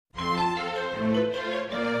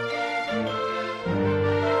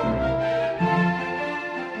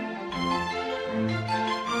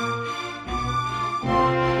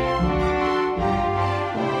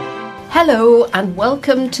Hello and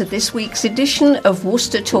welcome to this week's edition of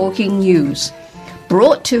Worcester Talking News,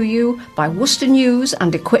 brought to you by Worcester News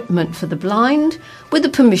and Equipment for the Blind with the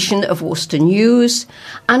permission of Worcester News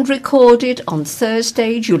and recorded on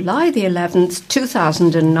Thursday, July the 11th,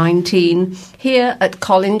 2019 here at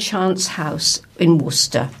Colin Chance House in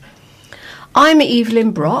Worcester. I'm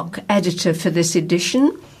Evelyn Brock, editor for this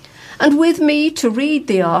edition, and with me to read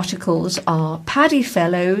the articles are Paddy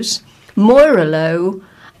Fellows, Moira Lowe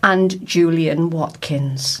and Julian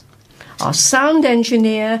Watkins. Our sound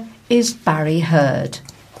engineer is Barry Hurd.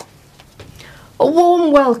 A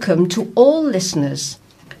warm welcome to all listeners,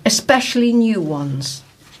 especially new ones,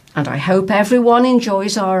 and I hope everyone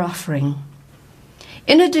enjoys our offering.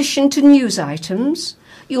 In addition to news items,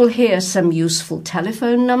 you'll hear some useful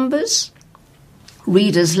telephone numbers,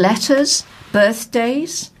 readers' letters,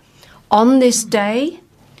 birthdays, on this day,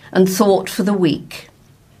 and thought for the week.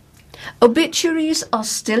 Obituaries are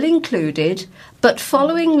still included, but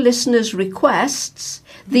following listeners' requests,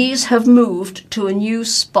 these have moved to a new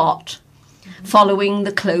spot following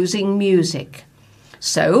the closing music.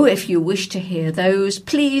 So if you wish to hear those,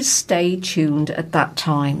 please stay tuned at that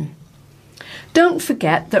time. Don't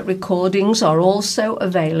forget that recordings are also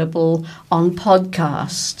available on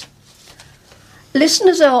podcast.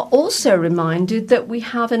 Listeners are also reminded that we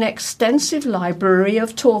have an extensive library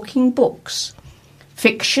of talking books.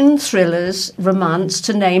 Fiction, thrillers, romance,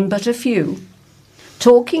 to name but a few.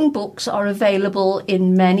 Talking books are available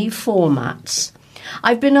in many formats.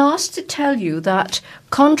 I've been asked to tell you that,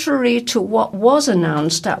 contrary to what was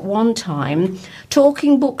announced at one time,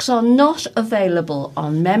 talking books are not available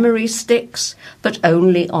on memory sticks, but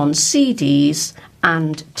only on CDs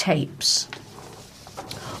and tapes.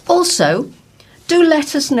 Also, do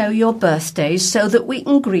let us know your birthdays so that we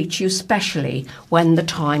can greet you specially when the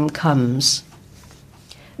time comes.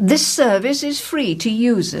 This service is free to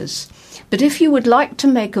users, but if you would like to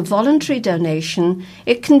make a voluntary donation,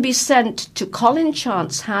 it can be sent to Colin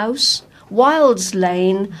Chance House, Wilds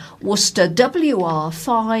Lane, Worcester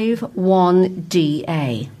WR5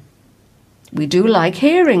 1DA. We do like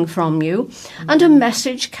hearing from you, and a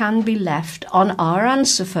message can be left on our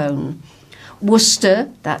answer phone. Worcester,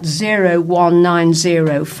 that's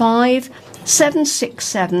 01905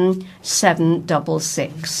 767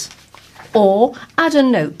 766. Or add a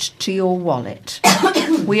note to your wallet.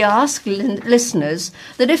 We ask listeners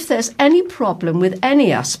that if there's any problem with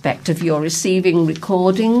any aspect of your receiving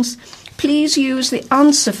recordings, please use the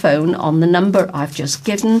answer phone on the number I've just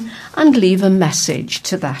given and leave a message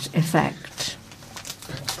to that effect.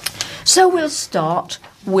 So we'll start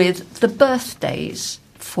with the birthdays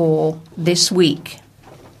for this week.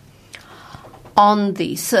 On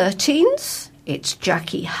the 13th, it's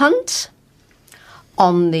Jackie Hunt.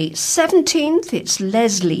 On the 17th, it's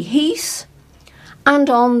Leslie Heath, and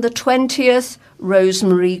on the 20th,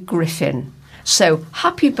 Rosemary Griffin. So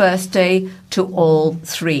happy birthday to all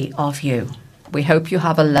three of you. We hope you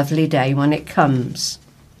have a lovely day when it comes.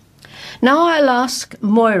 Now I'll ask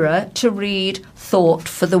Moira to read Thought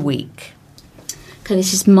for the Week. Okay,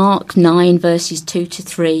 this is Mark 9, verses 2 to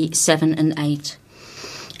 3, 7 and 8.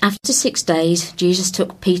 After 6 days, Jesus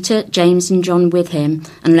took Peter, James and John with him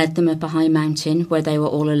and led them up a high mountain where they were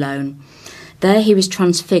all alone. There he was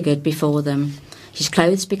transfigured before them. His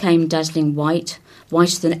clothes became dazzling white,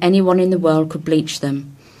 whiter than anyone in the world could bleach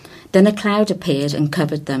them. Then a cloud appeared and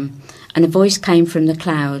covered them, and a voice came from the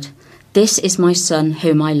cloud, "This is my son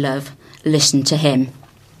whom I love. Listen to him."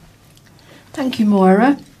 Thank you,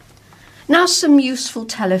 Moira. Now some useful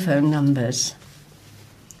telephone numbers.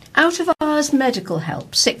 Out of hours medical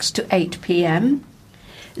help, 6 to 8 p.m,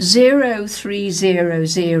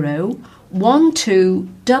 0300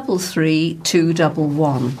 1233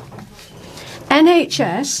 211.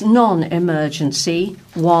 NHS non-emergency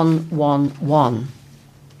 111.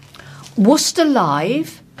 Worcester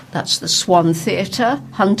Live, that's the Swan Theatre,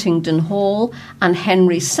 Huntingdon Hall and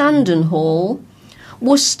Henry Sandon Hall,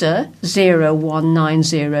 Worcester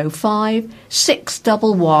 01905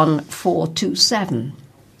 611 427.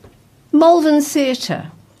 Malvern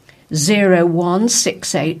Theatre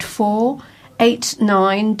 01684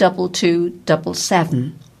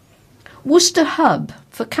 892277. Worcester Hub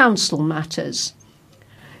for council matters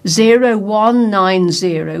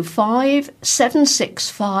 01905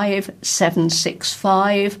 765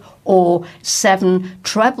 765 or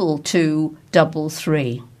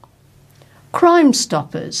 72233. Crime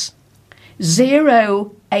Stoppers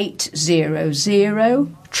 0800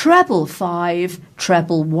 555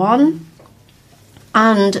 111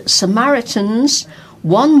 and Samaritans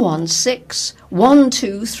 116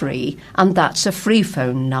 123, and that's a free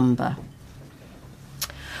phone number.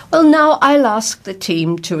 Well, now I'll ask the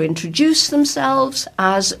team to introduce themselves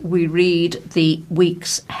as we read the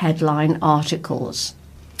week's headline articles.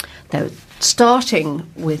 Now, starting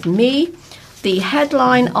with me, the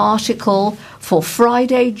headline article for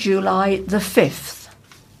Friday, July the 5th.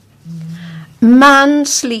 Man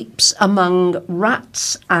sleeps among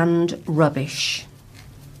rats and rubbish.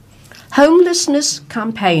 Homelessness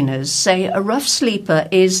campaigners say a rough sleeper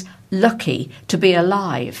is lucky to be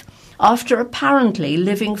alive after apparently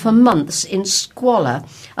living for months in squalor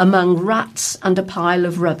among rats and a pile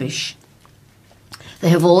of rubbish. They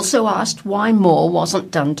have also asked why more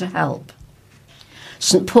wasn't done to help.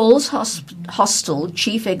 St Paul's Hostel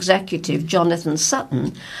Chief Executive Jonathan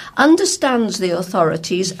Sutton understands the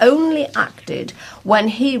authorities only acted when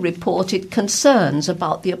he reported concerns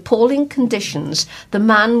about the appalling conditions the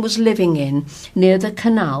man was living in near the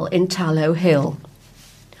canal in Tallow Hill.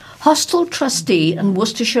 Hostel trustee and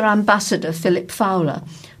Worcestershire ambassador Philip Fowler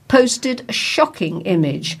posted a shocking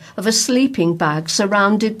image of a sleeping bag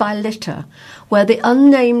surrounded by litter where the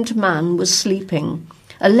unnamed man was sleeping,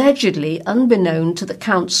 allegedly unbeknown to the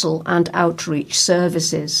council and outreach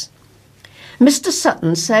services. Mr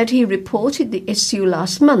Sutton said he reported the issue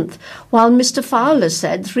last month, while Mr Fowler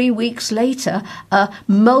said 3 weeks later a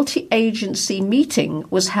multi-agency meeting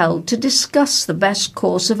was held to discuss the best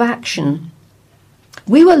course of action.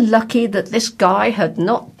 We were lucky that this guy had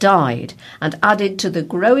not died, and added to the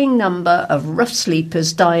growing number of rough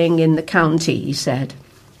sleepers dying in the county, he said.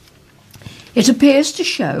 It appears to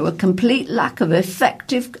show a complete lack of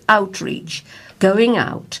effective outreach, going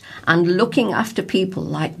out and looking after people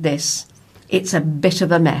like this. It's a bit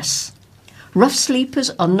of a mess. Rough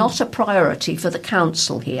sleepers are not a priority for the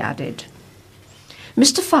council, he added.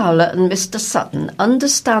 Mr Fowler and Mr Sutton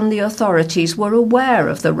understand the authorities were aware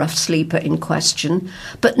of the rough sleeper in question,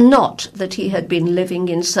 but not that he had been living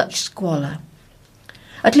in such squalor.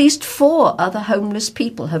 At least 4 other homeless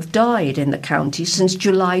people have died in the county since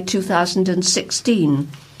July 2016,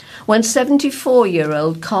 when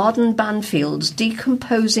 74-year-old Carden Banfield's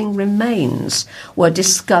decomposing remains were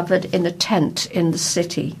discovered in a tent in the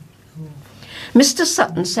city. Mr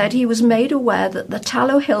Sutton said he was made aware that the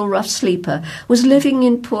Tallow Hill rough sleeper was living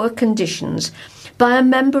in poor conditions by a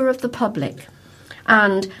member of the public,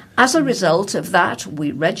 and as a result of that we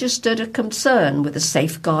registered a concern with the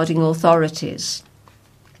safeguarding authorities.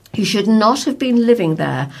 He should not have been living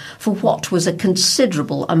there for what was a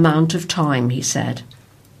considerable amount of time, he said.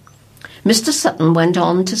 Mr Sutton went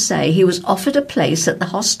on to say he was offered a place at the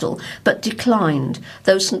hostel but declined,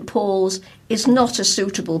 though St Paul's is not a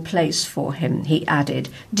suitable place for him, he added,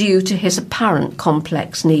 due to his apparent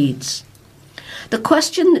complex needs. The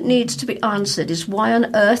question that needs to be answered is why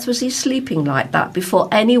on earth was he sleeping like that before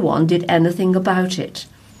anyone did anything about it?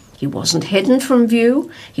 He wasn't hidden from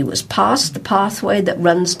view. He was past the pathway that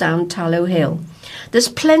runs down Tallow Hill. There's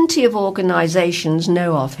plenty of organisations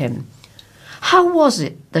know of him. How was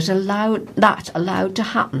it that allowed to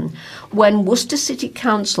happen when Worcester City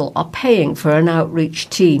Council are paying for an outreach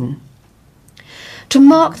team? To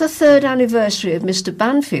mark the 3rd anniversary of Mr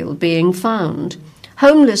Banfield being found,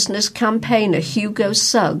 homelessness campaigner Hugo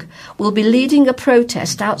Sugg will be leading a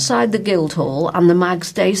protest outside the Guildhall and the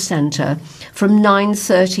Mags Day Centre from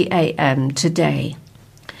 9:30 a.m. today.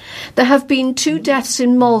 There have been 2 deaths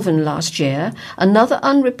in Malvern last year, another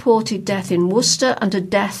unreported death in Worcester and a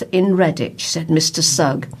death in Redditch, said Mr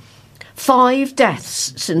Sugg. 5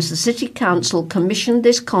 deaths since the City Council commissioned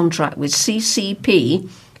this contract with CCP,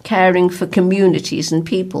 Caring for Communities and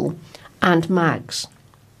People, and MAGS.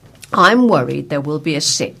 I'm worried there will be a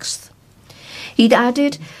 6th. He'd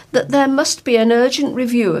added that there must be an urgent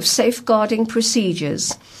review of safeguarding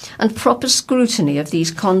procedures and proper scrutiny of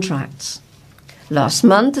these contracts. Last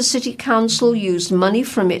month, the City Council used money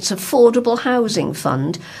from its Affordable Housing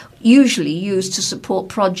Fund, usually used to support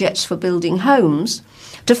projects for building homes,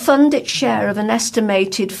 to fund its share of an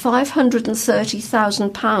estimated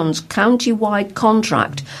 £530,000 county-wide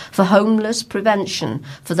contract for homeless prevention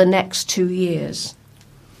for the next 2 years.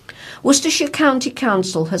 Worcestershire County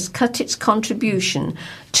Council has cut its contribution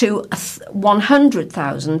to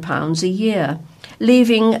 £100,000 a year,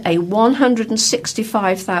 leaving a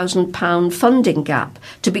 £165,000 funding gap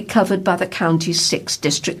to be covered by the county's 6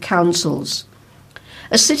 district councils.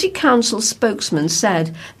 A City Council spokesman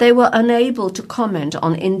said they were unable to comment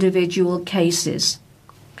on individual cases.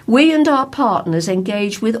 We and our partners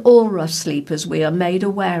engage with all rough sleepers we are made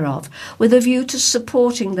aware of, with a view to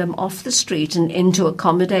supporting them off the street and into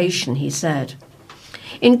accommodation, he said.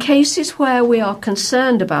 In cases where we are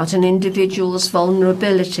concerned about an individual's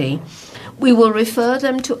vulnerability, we will refer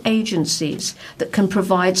them to agencies that can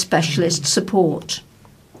provide specialist support.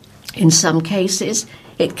 In some cases,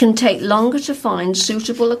 it can take longer to find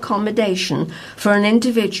suitable accommodation for an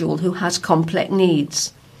individual who has complex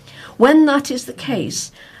needs. When that is the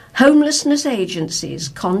case, homelessness agencies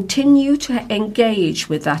continue to engage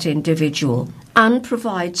with that individual and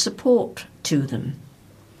provide support to them.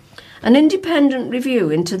 An independent review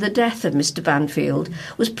into the death of Mr. Banfield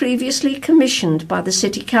was previously commissioned by the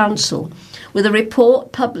City Council, with a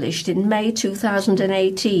report published in May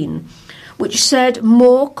 2018, which said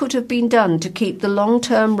more could have been done to keep the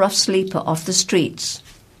long-term rough sleeper off the streets.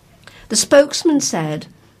 The spokesman said,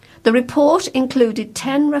 "The report included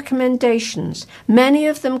 10 recommendations, many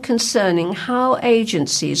of them concerning how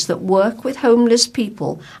agencies that work with homeless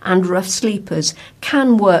people and rough sleepers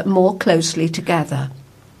can work more closely together."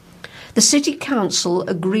 The City Council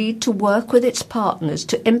agreed to work with its partners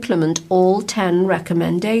to implement all 10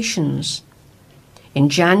 recommendations. In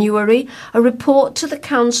January, a report to the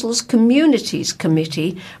Council's Communities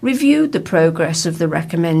Committee reviewed the progress of the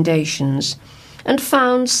recommendations and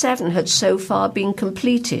found 7 had so far been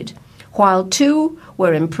completed, while 2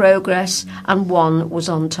 were in progress and 1 was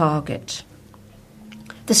on target.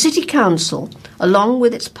 The City Council, along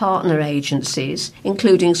with its partner agencies,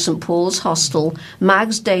 including St Paul's Hostel,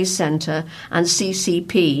 Mags Day Centre and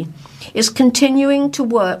CCP, is continuing to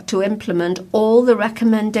work to implement all the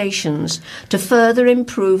recommendations to further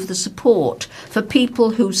improve the support for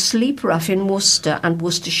people who sleep rough in Worcester and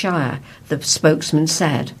Worcestershire, the spokesman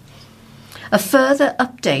said. A further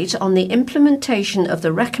update on the implementation of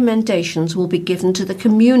the recommendations will be given to the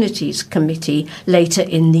Communities Committee later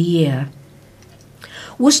in the year.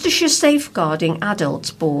 Worcestershire Safeguarding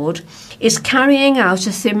Adults Board is carrying out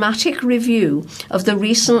a thematic review of the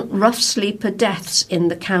recent rough sleeper deaths in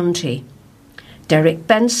the county. Derek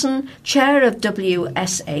Benson, chair of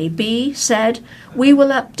WSAB, said, "We will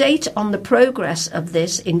update on the progress of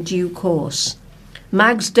this in due course."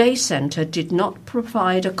 Mags Day Centre did not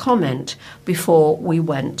provide a comment before we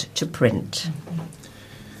went to print.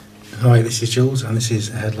 Hi, this is Jules, and this is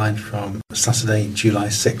a headline from Saturday, July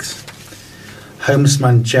 6th. Homeless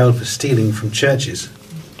man jailed for stealing from churches.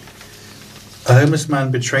 A homeless man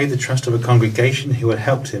betrayed the trust of a congregation who had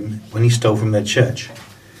helped him when he stole from their church.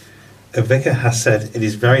 A vicar has said it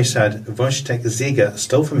is very sad Wojtek Ziga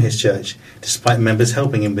stole from his church despite members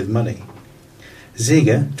helping him with money.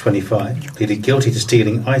 Ziga, 25, pleaded guilty to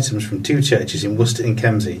stealing items from 2 churches in Worcester and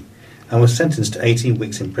Kemsey and was sentenced to 18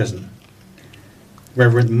 weeks in prison.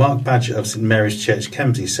 Reverend Mark Badger of St Mary's Church,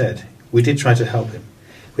 Kemsey, said, "We did try to help him.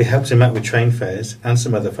 We helped him out with train fares and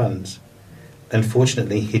some other funds.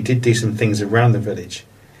 Unfortunately, he did do some things around the village.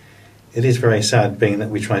 It is very sad being that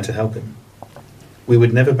we tried to help him. We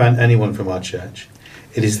would never ban anyone from our church.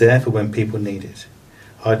 It is there for when people need it.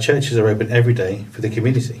 Our churches are open every day for the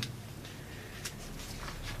community."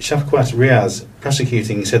 Shafqat Riaz,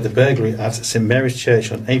 prosecuting, said the burglary at St Mary's Church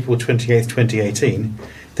on April 28, 2018,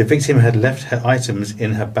 the victim had left her items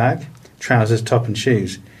in her bag, trousers, top and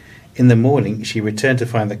shoes. In the morning, she returned to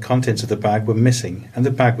find the contents of the bag were missing, and the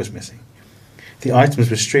bag was missing. The items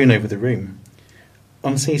were strewn over the room.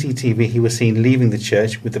 On CCTV, he was seen leaving the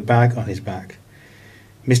church with the bag on his back.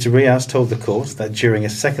 Mr. Riaz told the court that during a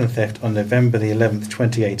second theft on November the 11th,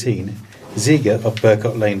 2018, Ziga of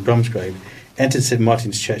Burcott Lane, Bromsgrove, entered St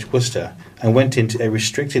Martin's Church, Worcester, and went into a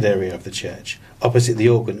restricted area of the church, opposite the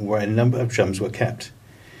organ where a number of drums were kept.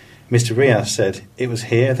 Mr. Riaz said it was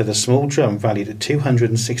here that a small drum valued at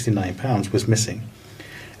 £269 was missing.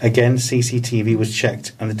 Again, CCTV was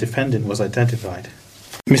checked and the defendant was identified.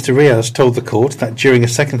 Mr. Riaz told the court that during a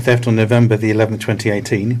second theft on November the 11th,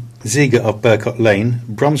 2018, Ziga of Burcott Lane,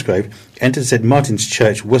 Bromsgrove, entered St Martin's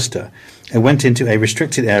Church, Worcester, and went into a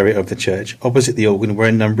restricted area of the church opposite the organ where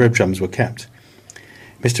a number of drums were kept.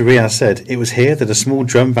 Mr. Riaz said it was here that a small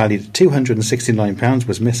drum valued at £269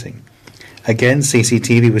 was missing. Again,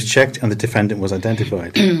 CCTV was checked and the defendant was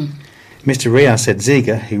identified. Mr. Riaz said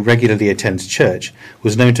Ziga, who regularly attends church,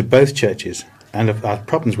 was known to both churches and have had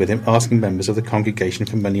problems with him asking members of the congregation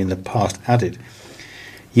for money in the past, added.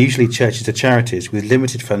 Usually churches are charities with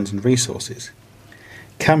limited funds and resources.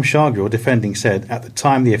 Cam Shargill, defending, said at the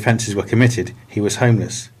time the offences were committed, he was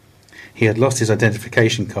homeless. He had lost his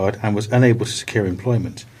identification card and was unable to secure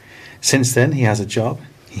employment. Since then, he has a job,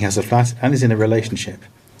 he has a flat and is in a relationship.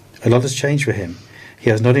 A lot has changed for him.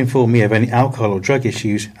 He has not informed me of any alcohol or drug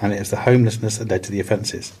issues, and it is the homelessness that led to the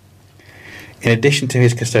offences. In addition to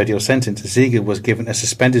his custodial sentence, Ziga was given a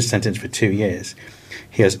suspended sentence for 2 years.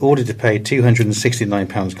 He has ordered to pay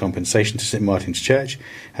 £269 compensation to St Martin's Church,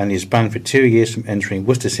 and he is banned for 2 years from entering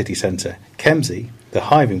Worcester City Centre, Kemsey, the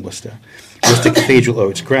Hive in Worcester, Worcester Cathedral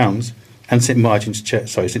or its grounds, and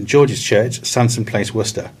St George's Church, Sanson Place,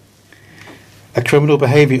 Worcester. A criminal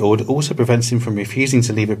behaviour order also prevents him from refusing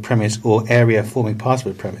to leave a premise or area forming part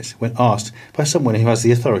of a premise when asked by someone who has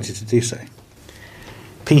the authority to do so.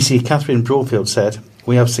 PC Catherine Broadfield said,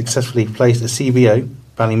 "We have successfully placed a CBO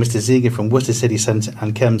banning Mr Ziegler from Worcester City Centre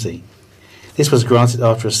and Kemsey. This was granted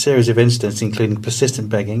after a series of incidents including persistent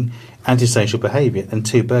begging, antisocial behaviour and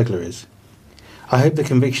 2 burglaries. I hope the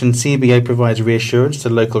conviction CBO provides reassurance to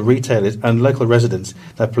local retailers and local residents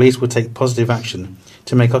that police will take positive action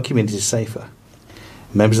to make our communities safer.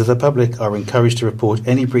 Members of the public are encouraged to report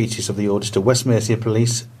any breaches of the orders to West Mercia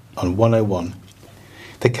Police on 101.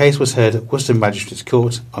 The case was heard at Worcester Magistrates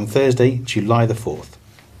Court on Thursday, July the 4th.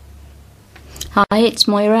 Hi, it's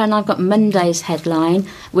Moira, and I've got Monday's headline,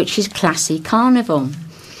 which is Classy Carnival.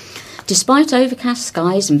 Despite overcast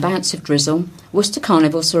skies and bouts of drizzle, Worcester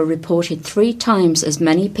Carnival saw reported 3 times as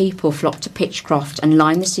many people flock to Pitchcroft and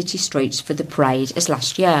line the city streets for the parade as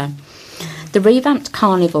last year. The revamped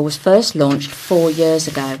carnival was first launched 4 years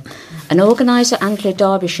ago. An organiser, Anglia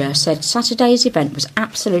Derbyshire, said Saturday's event was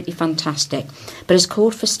absolutely fantastic, but has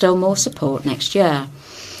called for still more support next year.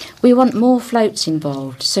 We want more floats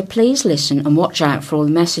involved, so please listen and watch out for all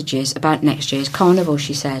the messages about next year's carnival,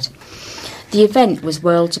 she said. The event was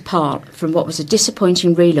worlds apart from what was a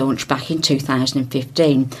disappointing relaunch back in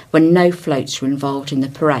 2015, when no floats were involved in the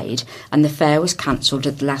parade and the fair was cancelled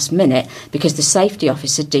at the last minute because the safety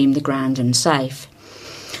officer deemed the ground unsafe.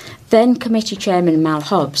 Then committee chairman Mal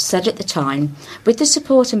Hobbs said at the time, "With the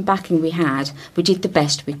support and backing we had, we did the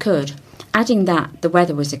best we could," adding that the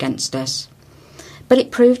weather was against us. But it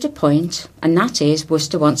proved a point, and that is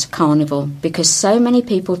Worcester wants a carnival because so many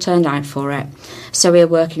people turned out for it. So we are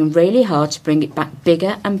working really hard to bring it back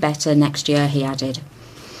bigger and better next year, he added.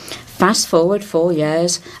 Fast forward 4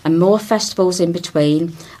 years and more festivals in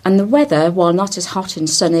between, and the weather, while not as hot and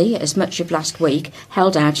sunny as much of last week,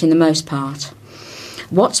 held out in the most part.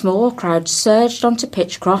 What's more, crowds surged onto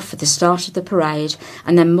Pitchcroft for the start of the parade,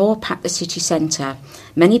 and then more packed the city centre,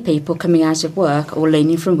 many people coming out of work or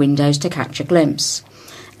leaning from windows to catch a glimpse.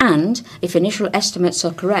 And, if initial estimates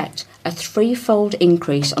are correct, a 3-fold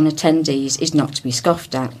increase on attendees is not to be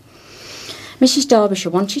scoffed at. Mrs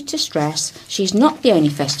Derbyshire wanted to stress she's not the only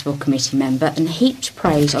festival committee member and heaped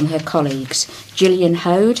praise on her colleagues, Gillian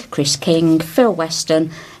Hode, Chris King, Phil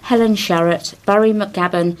Weston, Helen Sharratt, Barry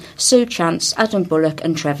McGabbon, Sue Chance, Adam Bullock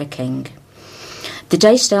and Trevor King. The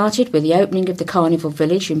day started with the opening of the Carnival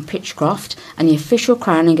Village in Pitchcroft and the official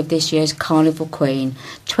crowning of this year's Carnival Queen,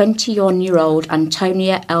 21-year-old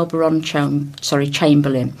Antonia Elberon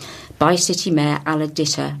Chamberlain, by City Mayor Alla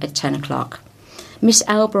Ditter at 10 o'clock. Miss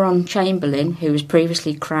Elberon Chamberlain, who was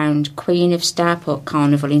previously crowned Queen of Stourport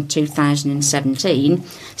Carnival in 2017,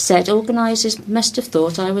 said organisers must have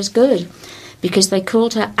thought I was good, because they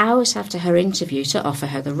called her hours after her interview to offer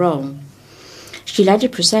her the role. She led a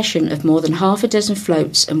procession of more than half a dozen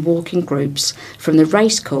floats and walking groups from the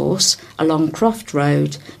racecourse along Croft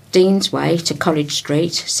Road, Dean's Way to College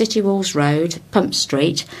Street, City Walls Road, Pump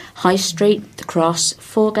Street, High Street, The Cross,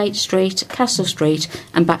 Foregate Street, Castle Street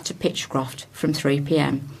and back to Pitchcroft from 3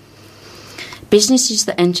 p.m. Businesses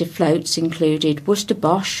that entered floats included Worcester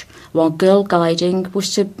Bosch, while Girl Guiding,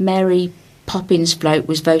 Worcester Mary Poppins float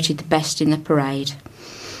was voted the best in the parade.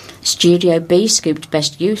 Studio B scooped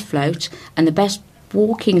Best Youth Float and the Best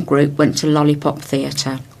Walking Group went to Lollipop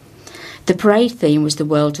Theatre. The parade theme was the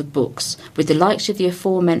world of books, with the likes of the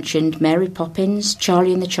aforementioned Mary Poppins,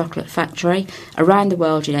 Charlie and the Chocolate Factory, Around the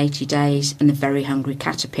World in 80 Days and The Very Hungry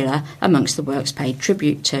Caterpillar amongst the works paid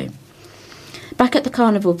tribute to. Back at the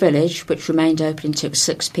Carnival Village, which remained open until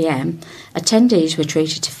 6 p.m, attendees were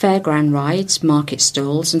treated to fairground rides, market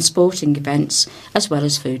stalls and sporting events, as well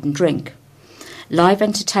as food and drink. Live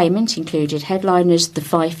entertainment included headliners the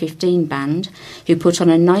 515 Band, who put on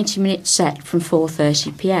a 90-minute set from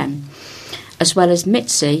 4:30 p.m, as well as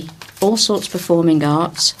Mitzi, All Sorts Performing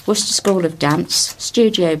Arts, Worcester School of Dance,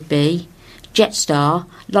 Studio B, Jetstar,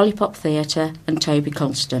 Lollipop Theatre and Toby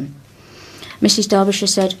Colston. Mrs Derbyshire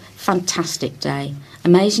said, "Fantastic day.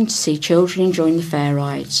 Amazing to see children enjoying the fair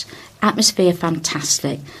rides. Atmosphere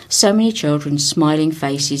fantastic. So many children's smiling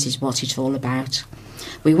faces is what it's all about.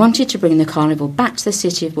 We wanted to bring the carnival back to the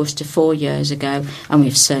city of Worcester 4 years ago, and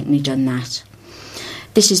we've certainly done that.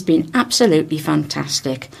 This has been absolutely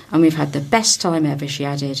fantastic, and we've had the best time ever," she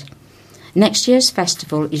added. Next year's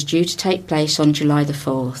festival is due to take place on July the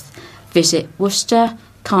 4th. Visit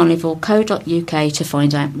worcestercarnival.co.uk to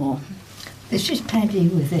find out more. This is Paddy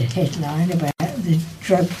with a headline about the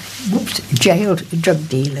jailed drug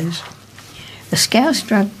dealers. A Scouse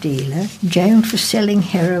drug dealer, jailed for selling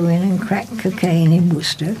heroin and crack cocaine in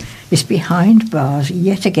Worcester, is behind bars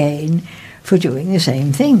yet again for doing the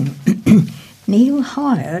same thing. Neil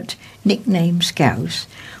Hyatt, nicknamed Scouse,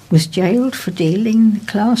 was jailed for dealing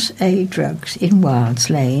Class A drugs in Wilds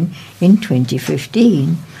Lane in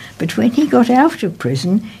 2015, but when he got out of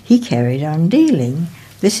prison, he carried on dealing,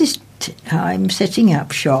 this time setting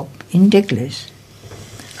up shop in Diglis.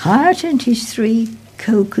 Hyatt and his 3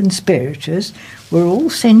 co-conspirators were all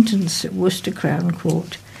sentenced at Worcester Crown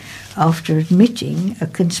Court after admitting a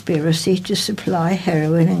conspiracy to supply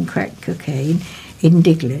heroin and crack cocaine in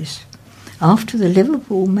Diglis, after the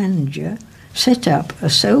Liverpool manager set up a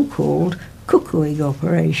so-called cuckooing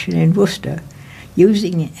operation in Worcester,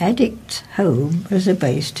 using an addict's home as a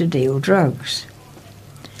base to deal drugs.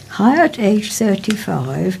 Hyatt, aged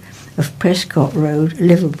 35, of Prescott Road,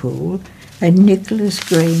 Liverpool, and Nicholas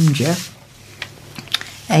Granger,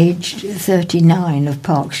 aged 39, of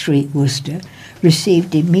Park Street, Worcester,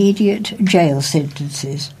 received immediate jail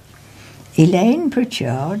sentences. Elaine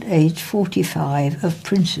Pritchard, aged 45, of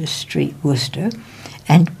Princess Street, Worcester,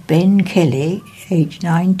 and Ben Kelly, aged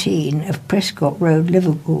 19, of Prescott Road,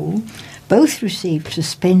 Liverpool, both received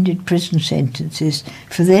suspended prison sentences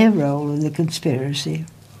for their role in the conspiracy.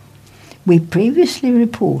 We previously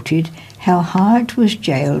reported how Hyatt was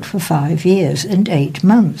jailed for 5 years and 8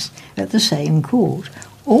 months at the same court,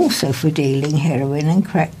 also for dealing heroin and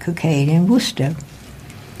crack cocaine in Worcester.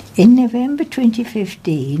 In November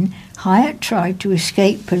 2015, Hyatt tried to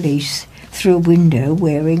escape police through a window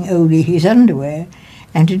wearing only his underwear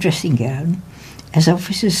and a dressing gown, as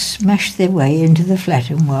officers smashed their way into the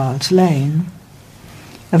flat in Wilds Lane.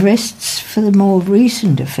 Arrests for the more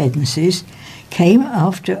recent offences came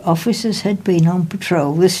after officers had been on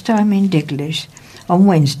patrol, this time in Diglis, on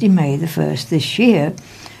Wednesday, May the 1st this year,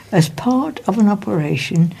 as part of an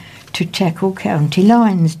operation to tackle county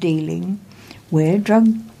lines dealing, where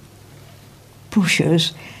drug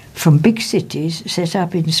pushers from big cities set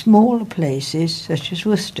up in smaller places such as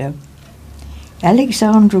Worcester.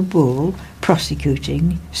 Alexandra Bull,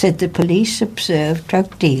 prosecuting, said the police observed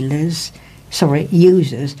drug users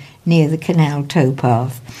near the canal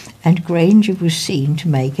towpath, and Granger was seen to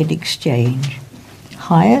make an exchange.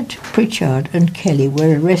 Hyatt, Pritchard and Kelly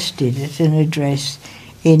were arrested at an address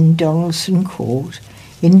in Donaldson Court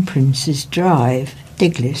in Prince's Drive,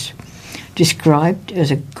 Diglis, described as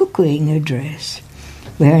a cuckooing address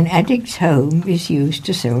where an addict's home is used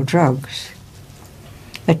to sell drugs.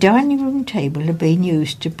 A dining room table had been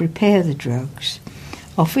used to prepare the drugs.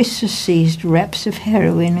 Officers seized wraps of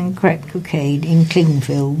heroin and crack cocaine in cling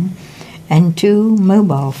film and 2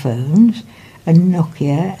 mobile phones, a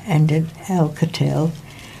Nokia and an Alcatel.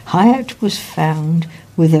 Hyatt was found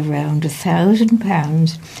with around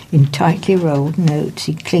 £1,000 in tightly rolled notes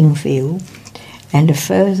in cling film and a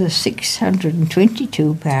further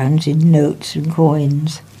 £622 in notes and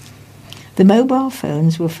coins. The mobile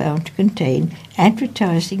phones were found to contain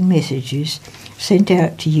advertising messages sent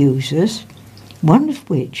out to users, one of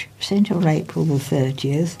which, sent on April the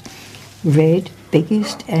 30th, read,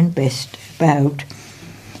 "Biggest and best about."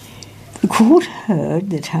 The court heard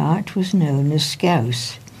that Hart was known as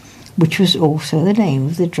Scouse, which was also the name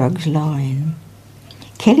of the drugs line.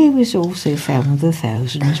 Kelly was also found with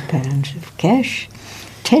 £1,000 of cash,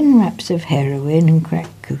 10 wraps of heroin and crack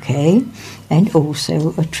cocaine, and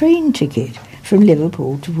also a train ticket from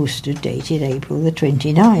Liverpool to Worcester dated April the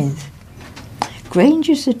 29th.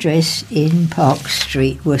 Granger's address in Park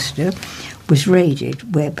Street, Worcester, was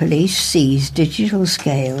raided, where police seized digital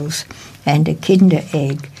scales and a Kinder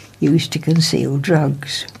Egg used to conceal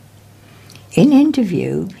drugs. In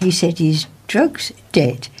interview, he said his drugs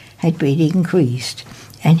debt had been increased,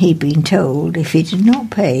 and he'd been told if he did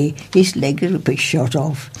not pay, his legs would be shot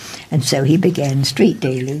off, and so he began street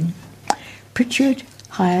dealing. Pritchard,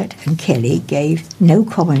 Hyatt and Kelly gave no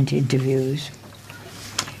comment interviews.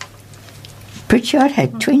 Pritchard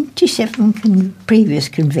had 27 previous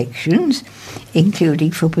convictions,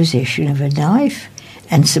 including for possession of a knife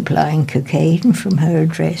and supplying cocaine from her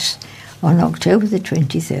address on October the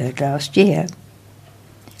 23rd last year.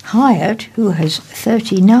 Hyatt, who has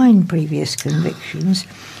 39 previous convictions,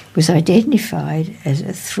 was identified as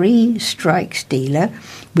a 3 strikes dealer,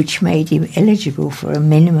 which made him eligible for a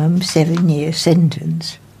minimum 7-year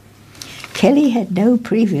sentence. Kelly had no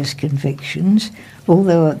previous convictions,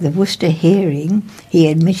 although at the Worcester hearing he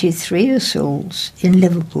admitted 3 assaults in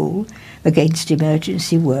Liverpool against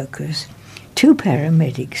emergency workers, 2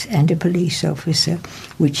 paramedics and a police officer,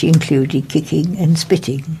 which included kicking and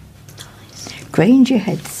spitting. Granger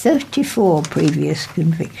had 34 previous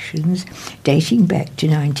convictions dating back to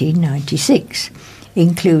 1996,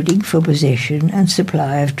 including for possession and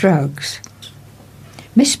supply of drugs.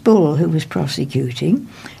 Miss Bull, who was prosecuting,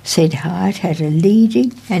 said Hyatt had a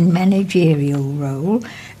leading and managerial role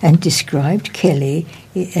and described Kelly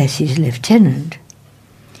as his lieutenant.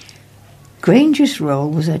 Granger's role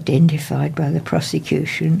was identified by the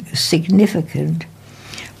prosecution as significant,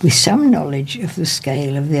 with some knowledge of the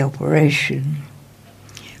scale of the operation.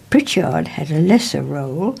 Pritchard had a lesser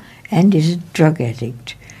role and is a drug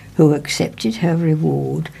addict who accepted her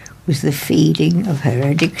reward was the feeding of her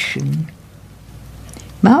addiction.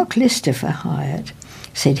 Mark Lister for Hyatt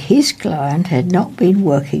said his client had not been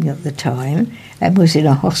working at the time and was in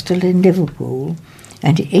a hostel in Liverpool,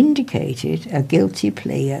 and indicated a guilty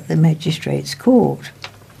plea at the magistrate's court.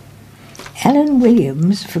 Alan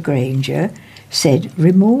Williams for Granger said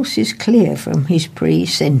remorse is clear from his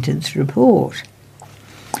pre-sentence report.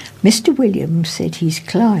 Mr. Williams said his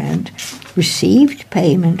client received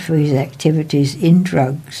payment for his activities in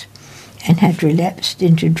drugs and had relapsed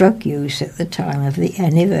into drug use at the time of the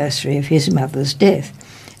anniversary of his mother's death,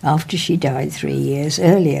 after she died 3 years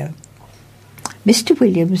earlier. Mr.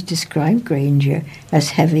 Williams described Granger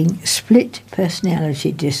as having split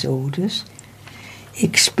personality disorders,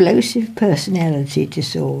 explosive personality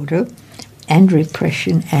disorder, and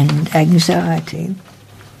repression and anxiety.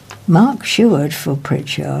 Mark Sheward for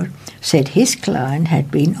Pritchard said his client had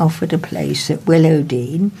been offered a place at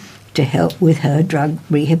Willowdean to help with her drug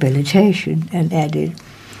rehabilitation, and added,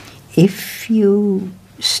 "If you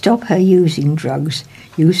stop her using drugs,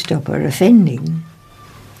 you stop her offending."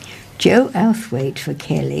 Joe Outhwaite for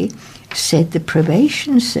Kelly said the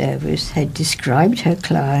probation service had described her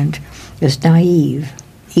client as naive,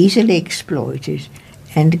 easily exploited,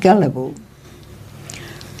 and gullible.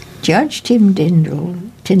 Judge Tim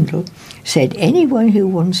Tyndall said anyone who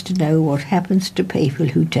wants to know what happens to people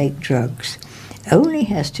who take drugs only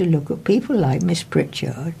has to look at people like Miss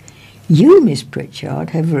Pritchard. You, Miss Pritchard,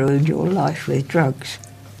 have ruined your life with drugs.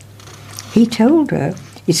 He told her,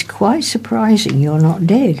 "It's quite surprising you're not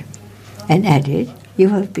dead," and added, "You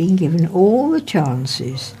have been given all the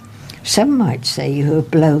chances. Some might say you have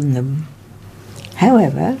blown them."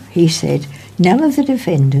 However, he said, none of the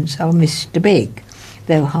defendants are Mr. Big,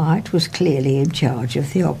 though Hyatt was clearly in charge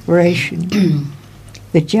of the operation.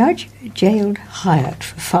 The judge jailed Hyatt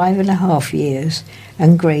for 5.5 years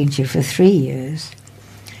and Granger for 3 years.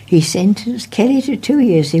 He sentenced Kelly to 2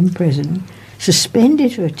 years in prison,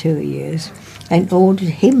 suspended for 2 years, and ordered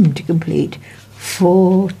him to complete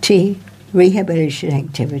 40 rehabilitation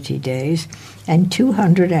activity days and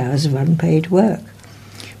 200 hours of unpaid work.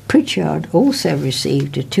 Pritchard also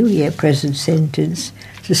received a 2-year prison sentence,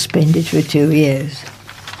 suspended for 2 years.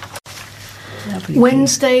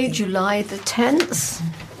 Wednesday, July the 10th.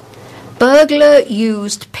 Burglar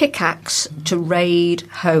used pickaxe to raid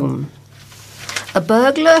home. A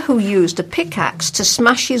burglar who used a pickaxe to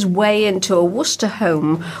smash his way into a Worcester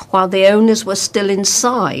home while the owners were still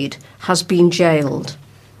inside has been jailed.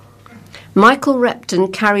 Michael Repton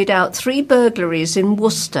carried out 3 burglaries in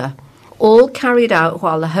Worcester, all carried out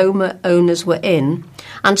while the home owners were in,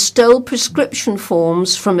 and stole prescription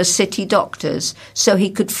forms from a city doctor's so he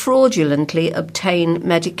could fraudulently obtain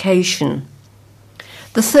medication.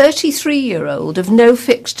 The 33-year-old of no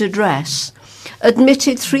fixed address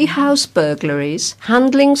admitted 3 house burglaries,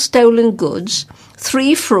 handling stolen goods,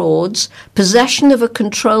 3 frauds, possession of a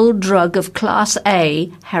controlled drug of Class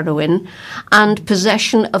A, heroin, and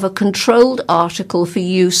possession of a controlled article for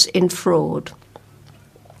use in fraud.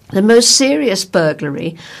 The most serious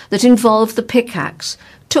burglary, that involved the pickaxe,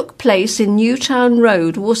 took place in Newtown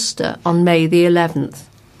Road, Worcester, on May the 11th.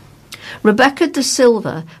 Rebecca De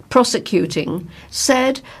Silva, prosecuting,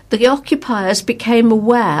 said the occupiers became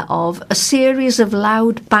aware of a series of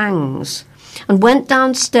loud bangs and went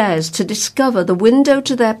downstairs to discover the window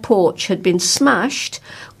to their porch had been smashed,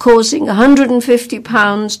 causing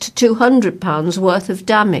 £150 to £200 worth of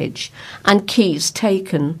damage, and keys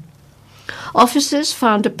taken. Officers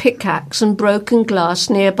found a pickaxe and broken glass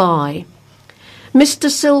nearby. Mr.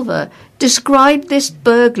 Silva described this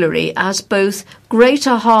burglary as both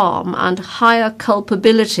greater harm and higher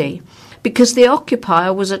culpability because the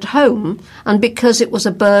occupier was at home and because it was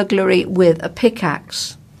a burglary with a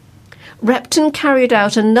pickaxe. Repton carried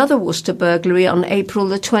out another Worcester burglary on April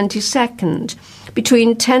the 22nd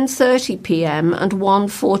between 10:30 p.m. and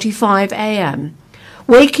 1:45 a.m.,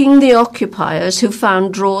 waking the occupiers who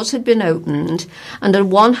found drawers had been opened and a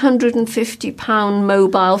 £150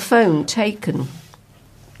 mobile phone taken.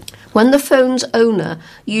 When the phone's owner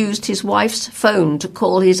used his wife's phone to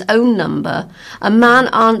call his own number, a man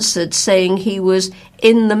answered saying he was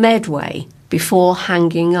in the Medway before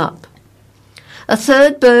hanging up. A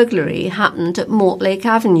third burglary happened at Mortlake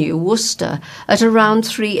Avenue, Worcester, at around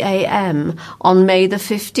 3 a.m. on May the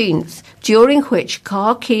 15th, during which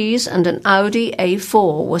car keys and an Audi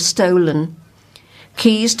A4 were stolen.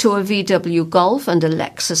 Keys to a VW Golf and a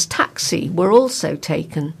Lexus taxi were also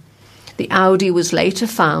taken. The Audi was later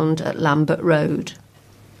found at Lambert Road.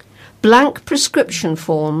 Blank prescription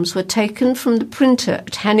forms were taken from the printer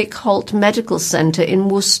at Hennick Holt Medical Centre in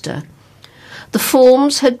Worcester. The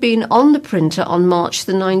forms had been on the printer on March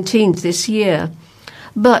the 19th this year,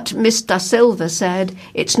 but Miss Da Silva said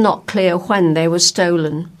it's not clear when they were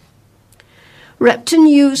stolen. Repton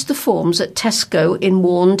used the forms at Tesco in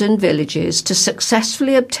Warndon villages to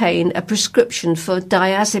successfully obtain a prescription for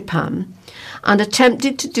diazepam, and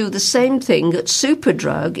attempted to do the same thing at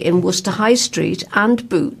Superdrug in Worcester High Street and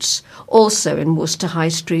Boots, also in Worcester High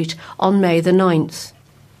Street, on May the 9th.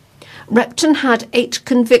 Repton had 8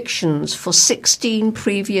 convictions for 16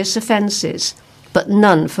 previous offences, but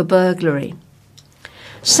none for burglary.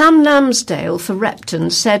 Sam Lambsdale for Repton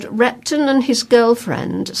said Repton and his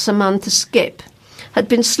girlfriend, Samantha Skip, had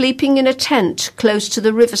been sleeping in a tent close to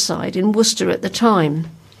the riverside in Worcester at the time.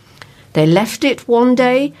 They left it one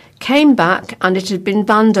day, came back, and it had been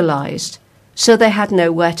vandalised, so they had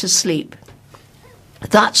nowhere to sleep.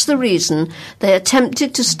 That's the reason they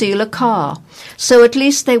attempted to steal a car, so at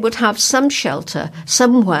least they would have some shelter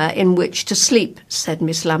somewhere in which to sleep, said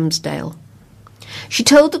Miss Lambsdale. She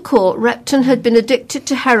told the court Repton had been addicted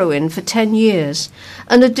to heroin for 10 years,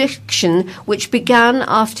 an addiction which began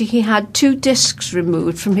after he had 2 discs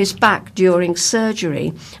removed from his back during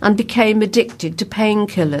surgery and became addicted to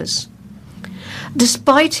painkillers.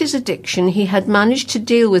 Despite his addiction, he had managed to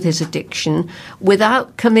deal with his addiction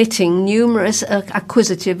without committing numerous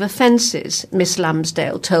acquisitive offences, Miss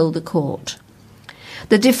Lambsdale told the court.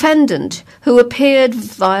 The defendant, who appeared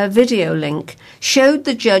via video link, showed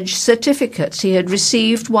the judge certificates he had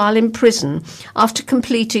received while in prison after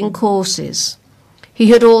completing courses. He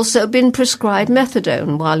had also been prescribed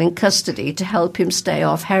methadone while in custody to help him stay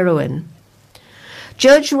off heroin.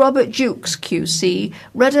 Judge Robert Jukes, QC,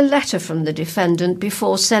 read a letter from the defendant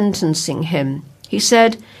before sentencing him. He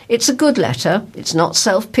said, "It's a good letter, it's not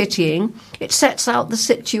self-pitying, it sets out the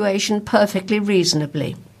situation perfectly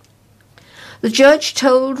reasonably." The judge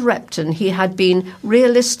told Repton he had been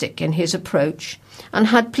realistic in his approach and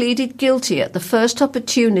had pleaded guilty at the first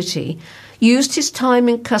opportunity, used his time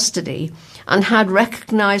in custody, and had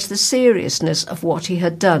recognised the seriousness of what he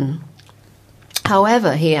had done.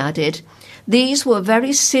 However, he added, these were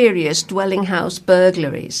very serious dwelling house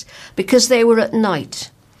burglaries because they were at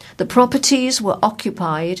night. The properties were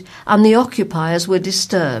occupied and the occupiers were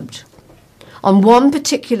disturbed. On one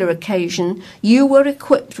particular occasion, you were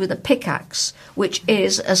equipped with a pickaxe, which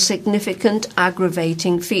is a significant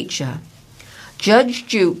aggravating feature. Judge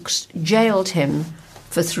Jukes jailed him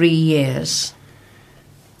for 3 years.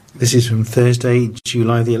 This is from Thursday,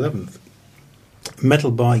 July the 11th.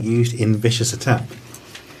 Metal bar used in vicious attack.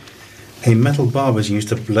 A metal bar was used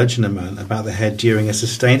to bludgeon a man about the head during a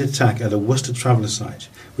sustained attack at a Worcester traveller site,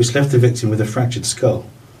 which left the victim with a fractured skull.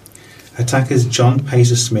 Attackers John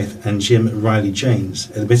Pacer Smith and Jim Riley James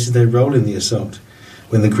admitted their role in the assault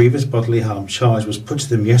when the grievous bodily harm charge was put to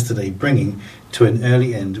them yesterday, bringing to an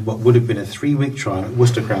early end what would have been a 3-week trial at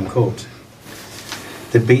Worcester Crown Court.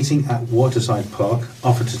 The beating at Waterside Park,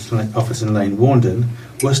 Offerton Lane, Warndon,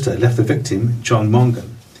 Worcester, left the victim, John Mongan,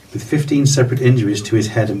 with 15 separate injuries to his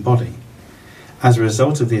head and body. As a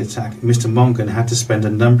result of the attack, Mr. Mongan had to spend a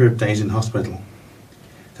number of days in hospital.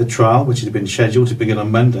 The trial, which had been scheduled to begin on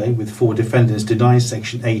Monday, with 4 defendants denying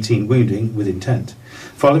Section 18 wounding with intent,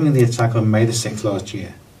 following the attack on May the 6th last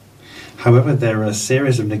year. However, there are a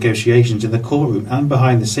series of negotiations in the courtroom and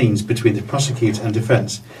behind the scenes between the prosecutor and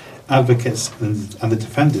defence, advocates and the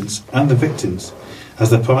defendants and the victims, as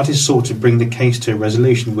the parties sought to bring the case to a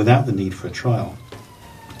resolution without the need for a trial.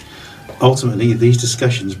 Ultimately, these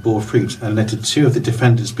discussions bore fruit and led to 2 of the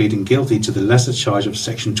defendants pleading guilty to the lesser charge of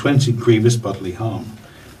Section 20 grievous bodily harm.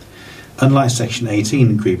 Unlike Section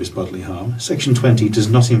 18 grievous bodily harm, Section 20 does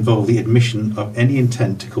not involve the admission of any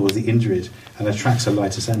intent to cause the injuries and attracts a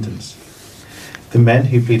lighter sentence. The men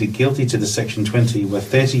who pleaded guilty to the Section 20 were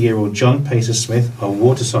 30-year-old John Pacer Smith of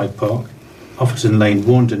Waterside Park, Offerton Lane,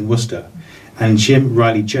 Warndon, Worcester, and Jim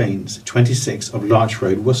Riley James, 26, of Larch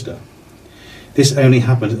Road, Worcester. This only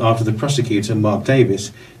happened after the prosecutor, Mark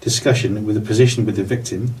Davis, discussion with the position with the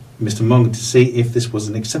victim, Mr. Mongan, to see if this was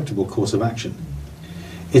an acceptable course of action.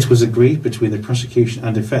 It was agreed between the prosecution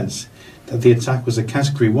and defence that the attack was a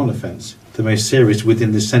Category 1 offence, the most serious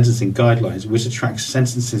within the sentencing guidelines, which attracts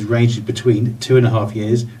sentences ranging between 2.5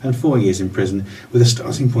 years and 4 years in prison, with a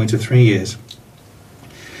starting point of 3 years.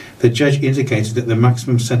 The judge indicated that the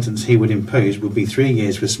maximum sentence he would impose would be 3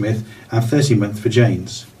 years for Smith and 30 months for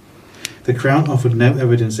Janes. The Crown offered no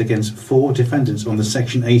evidence against 4 defendants on the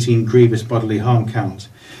Section 18 grievous bodily harm count,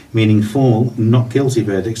 meaning formal not guilty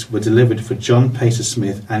verdicts were delivered for John Pacer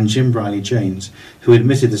Smith and Jim Briley Janes, who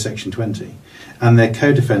admitted to Section 20, and their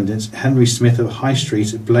co-defendants Henry Smith of High Street,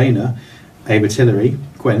 Blaina, Abertillery,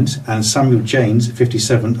 Gwent, and Samuel Janes,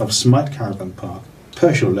 57, of Smythe Caravan Park,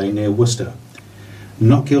 Pershall Lane near Worcester.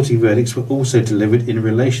 Not guilty verdicts were also delivered in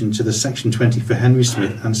relation to the Section 20 for Henry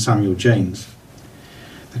Smith and Samuel Janes.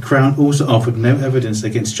 The Crown also offered no evidence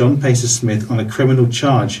against John Pacer Smith on a criminal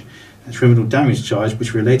damage charge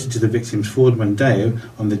which related to the victim's Ford Mondeo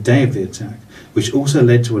on the day of the attack, which also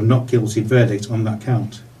led to a not guilty verdict on that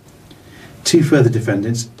count. 2 further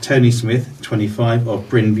defendants, Tony Smith, 25, of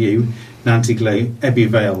Bryn View, Nantiglow, Ebbw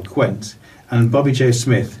Vale, Gwent, and Bobby Joe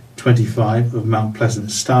Smith, 25, of Mount Pleasant,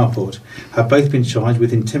 Stourport, have both been charged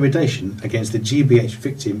with intimidation against the GBH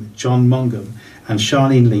victim John Mongum and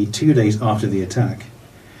Charlene Lee 2 days after the attack.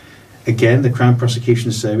 Again, the Crown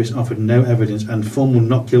Prosecution Service offered no evidence and formal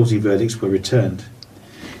not guilty verdicts were returned.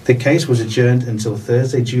 The case was adjourned until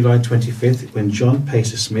Thursday, July 25th, when John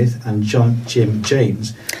Pacer Smith and Jim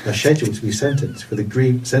James are scheduled to be sentenced for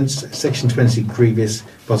the Section 20 grievous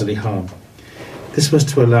bodily harm. This was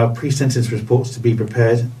to allow pre-sentence reports to be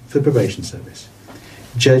prepared for the probation service.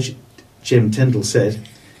 Judge Jim Tyndall said,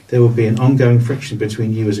 "There will be an ongoing friction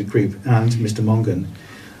between you as a group and Mr. Mongan.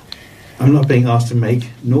 I'm not being asked to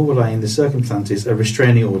make, nor will I in the circumstances, a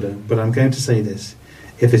restraining order, but I'm going to say this.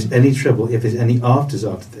 If there's any trouble, if there's any afters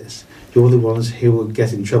after this, you're the ones who will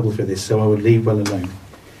get in trouble for this, so I will leave well alone."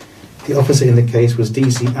 The officer in the case was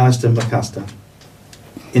DC Alistair McAster.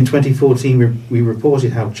 In 2014, we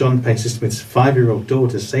reported how John Pacer Smith's 5-year-old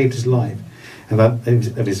daughter saved his life and that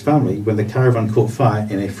of his family when the caravan caught fire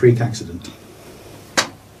in a freak accident.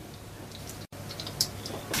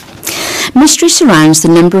 Mystery surrounds the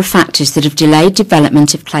number of factors that have delayed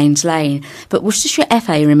development of Claines Lane, but Worcestershire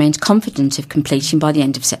FA remains confident of completing by the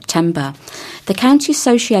end of September. The County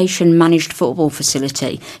Association managed football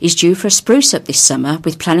facility is due for a spruce up this summer,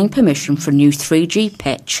 with planning permission for a new 3G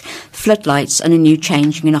pitch, floodlights and a new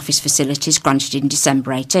changing and office facilities granted in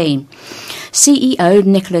December 18. CEO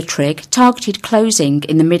Nicola Trigg targeted closing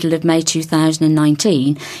in the middle of May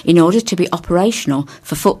 2019 in order to be operational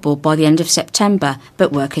for football by the end of September,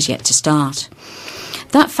 but work has yet to start.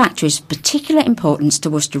 That factor is of particular importance to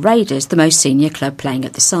Worcester Raiders, the most senior club playing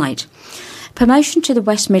at the site. Promotion to the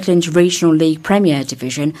West Midlands Regional League Premier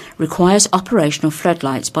Division requires operational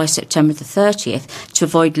floodlights by September the 30th to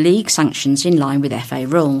avoid league sanctions in line with FA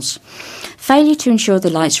rules. Failure to ensure the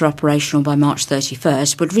lights are operational by March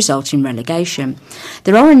 31st would result in relegation.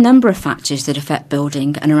 There are a number of factors that affect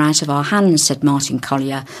building and are out of our hands, said Martin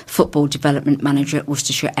Collier, Football Development Manager at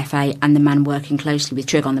Worcestershire FA and the man working closely with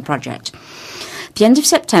Trigg on the project. The end of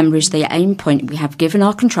September is the aim point we have given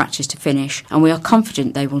our contractors to finish, and we are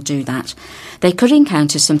confident they will do that. They could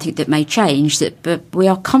encounter something that may change, but we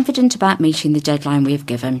are confident about meeting the deadline we have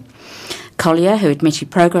given. Collier, who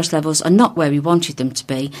admitted progress levels are not where we wanted them to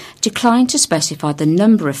be, declined to specify the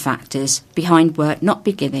number of factors behind work not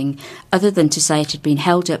beginning, other than to say it had been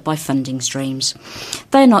held up by funding streams.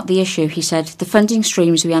 They are not the issue, he said. The funding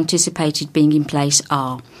streams we anticipated being in place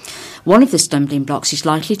are. One of the stumbling blocks is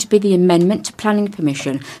likely to be the amendment to planning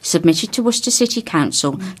permission submitted to Worcester City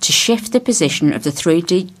Council to shift the position of the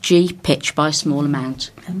 3G pitch by a small amount.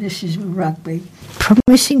 And this is rugby.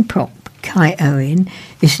 Promising prop Kai Owen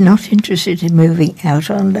is not interested in moving out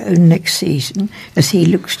on loan next season as he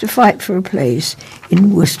looks to fight for a place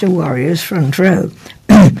in Worcester Warriors' front row.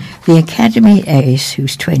 The Academy ace,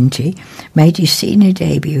 who's 20, made his senior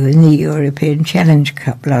debut in the European Challenge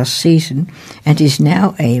Cup last season and is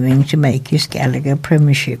now aiming to make his Gallagher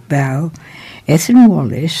Premiership bow. Ethan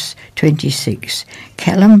Wallace, 26,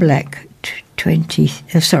 Callum Black,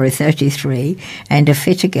 33, and a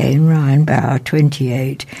fit again Ryan Bauer,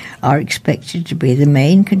 28, are expected to be the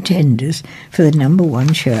main contenders for the number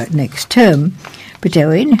 1 shirt next term. But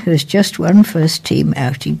Owen, who has just won first team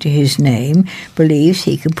outing to his name, believes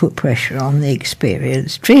he can put pressure on the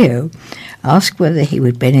experienced trio. Asked whether he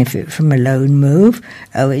would benefit from a loan move,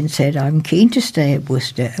 Owen said, "I'm keen to stay at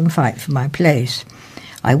Worcester and fight for my place.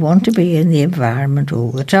 I want to be in the environment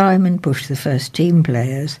all the time and push the first team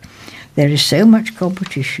players. There is so much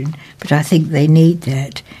competition, but I think they need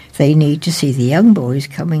that. They need to see the young boys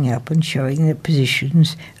coming up and showing that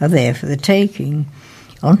positions are there for the taking.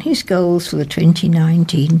 On his goals for the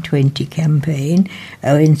 2019-20 campaign,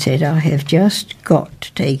 Owen said, "I have just got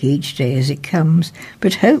to take each day as it comes,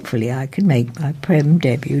 but hopefully I can make my Prem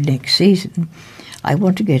debut next season. I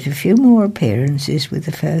want to get a few more appearances with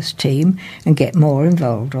the first team and get more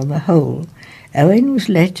involved on the whole." Owen was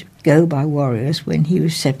let go by Warriors when he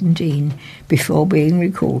was 17, before being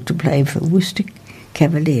recalled to play for Worcester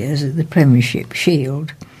Cavaliers at the Premiership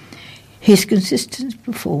Shield. His consistent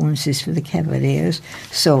performances for the Cavaliers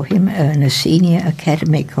saw him earn a senior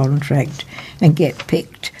academy contract and get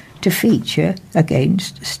picked to feature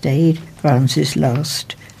against Stade Francais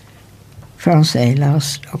last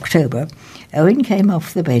October. Owen came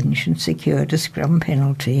off the bench and secured a scrum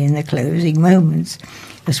penalty in the closing moments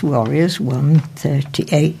as Warriors won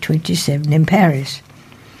 38-27 in Paris.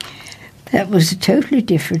 "That was a totally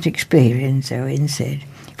different experience," Owen said.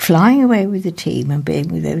 "Flying away with the team and being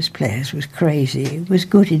with those players was crazy. It was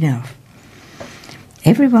good enough.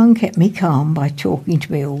 Everyone kept me calm by talking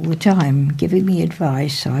to me all the time, giving me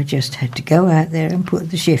advice, so I just had to go out there and put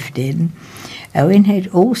the shift in." Owen had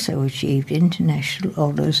also achieved international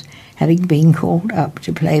honours, having been called up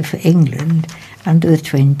to play for England under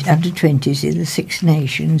 20s in the Six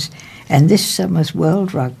Nations and this summer's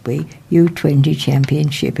World Rugby U20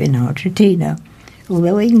 Championship in Argentina.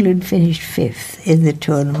 Although England finished 5th in the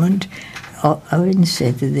tournament, Owen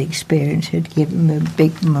said that the experience had given him a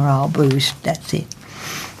big morale boost. That's it.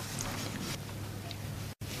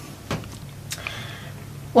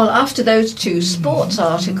 Well, after those two sports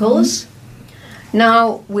articles,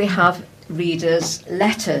 now we have readers'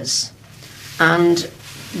 letters. And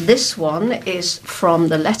this one is from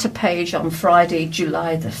the letter page on Friday,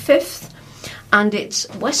 July the 5th, and it's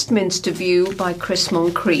Westminster View by Chris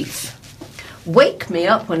Moncrief. "Wake me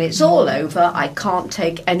up when it's all over. I can't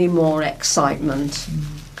take any more excitement."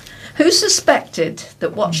 Who suspected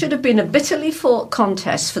that what should have been a bitterly fought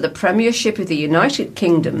contest for the Premiership of the United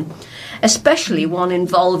Kingdom, especially one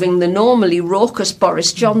involving the normally raucous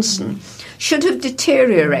Boris Johnson, should have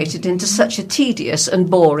deteriorated into such a tedious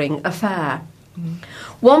and boring affair?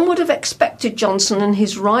 One would have expected Johnson and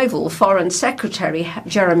his rival Foreign Secretary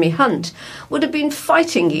Jeremy Hunt would have been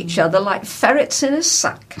fighting each other like ferrets in a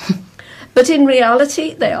sack. But in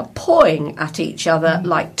reality, they are pawing at each other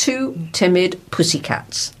like two timid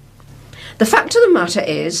pussycats. The fact of the matter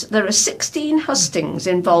is, there are 16 hustings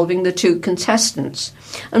involving the two contestants,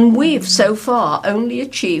 and we've so far only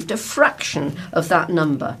achieved a fraction of that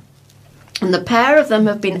number. And the pair of them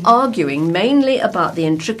have been arguing mainly about the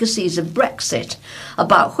intricacies of Brexit,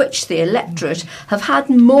 about which the electorate have had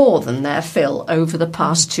more than their fill over the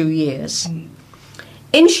past 2 years.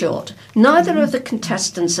 In short, neither of the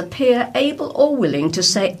contestants appear able or willing to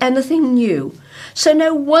say anything new, so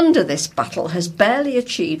no wonder this battle has barely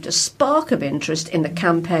achieved a spark of interest in the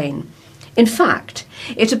campaign. In fact,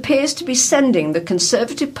 it appears to be sending the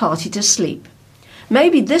Conservative Party to sleep.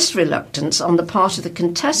 Maybe this reluctance on the part of the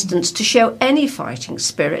contestants to show any fighting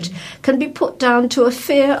spirit can be put down to a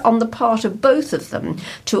fear on the part of both of them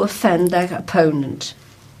to offend their opponent.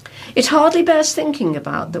 It hardly bears thinking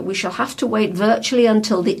about that we shall have to wait virtually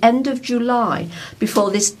until the end of July before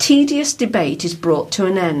this tedious debate is brought to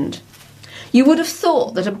an end. You would have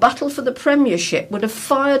thought that a battle for the Premiership would have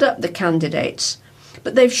fired up the candidates,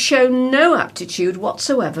 but they've shown no aptitude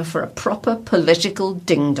whatsoever for a proper political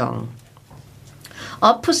ding-dong.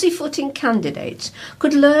 Our pussyfooting candidates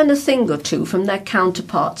could learn a thing or two from their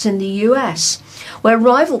counterparts in the US, where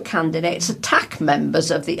rival candidates attack members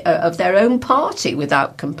of their own party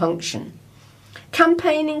without compunction.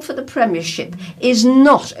 Campaigning for the Premiership is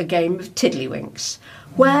not a game of tiddlywinks.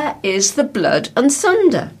 Where is the blood and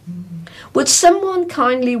thunder? Would someone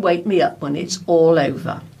kindly wake me up when it's all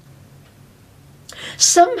over?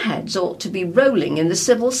 Some heads ought to be rolling in the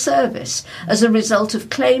civil service as a result of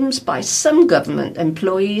claims by some government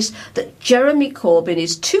employees that Jeremy Corbyn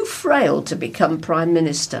is too frail to become Prime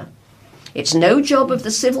Minister. It's no job of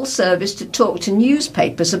the civil service to talk to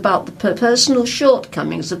newspapers about the personal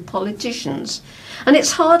shortcomings of politicians, and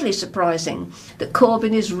it's hardly surprising that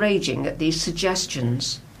Corbyn is raging at these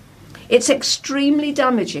suggestions. It's extremely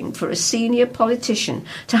damaging for a senior politician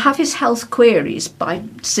to have his health queries by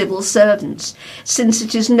civil servants, since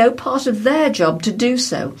it is no part of their job to do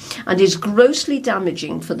so, and is grossly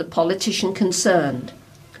damaging for the politician concerned.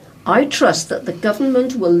 I trust that the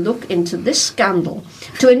government will look into this scandal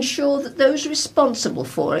to ensure that those responsible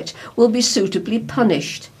for it will be suitably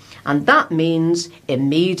punished, and that means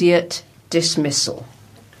immediate dismissal.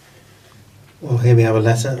 Well, here we have a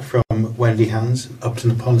letter from Wendy Hans,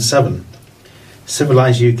 Upton upon Severn.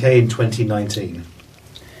 Civilised UK in 2019.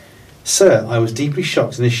 Sir, I was deeply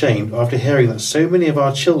shocked and ashamed after hearing that so many of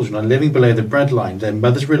our children are living below the breadline, their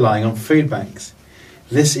mothers relying on food banks.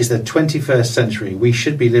 This is the 21st century. We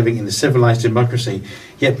should be living in a civilised democracy,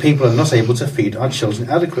 yet people are not able to feed our children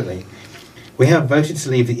adequately. We have voted to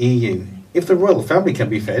leave the EU. If the royal family can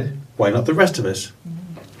be fed, why not the rest of us?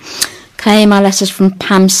 Okay, my letter's from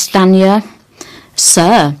Pam Stanier.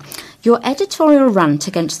 Sir, your editorial rant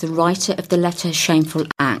against the writer of the letter Shameful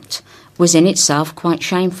Act was in itself quite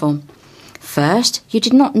shameful. First, you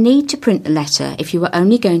did not need to print the letter if you were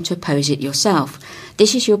only going to oppose it yourself.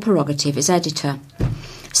 This is your prerogative as editor.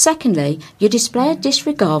 Secondly, you display a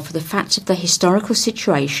disregard for the facts of the historical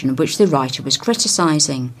situation which the writer was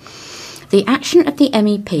criticising. The action of the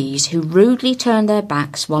MEPs who rudely turned their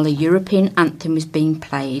backs while the European anthem was being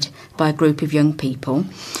played by a group of young people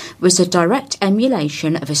was a direct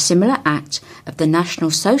emulation of a similar act of the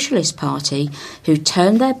National Socialist Party who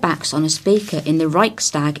turned their backs on a speaker in the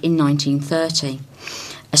Reichstag in 1930,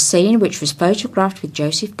 a scene which was photographed with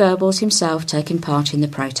Joseph Goebbels himself taking part in the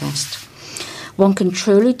protest. One can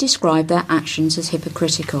truly describe their actions as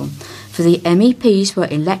hypocritical, for the MEPs were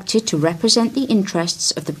elected to represent the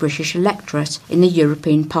interests of the British electorate in the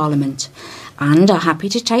European Parliament, and are happy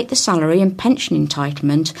to take the salary and pension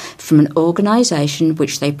entitlement from an organisation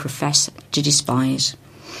which they profess to despise.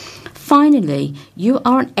 Finally, you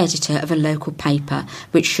are an editor of a local paper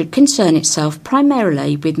which should concern itself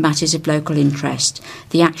primarily with matters of local interest,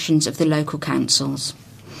 the actions of the local councils.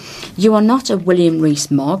 You are not a William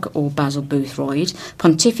Rees-Mogg or Basil Boothroyd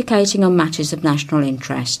pontificating on matters of national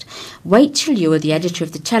interest. Wait till you are the editor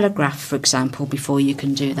of The Telegraph, for example, before you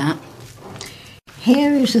can do that.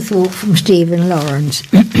 Here is a thought from Stephen Lawrence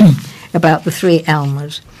about the Three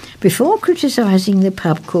Elmers. Before criticising the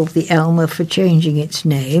pub called the Elmer for changing its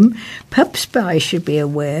name, pub spies should be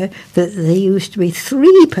aware that there used to be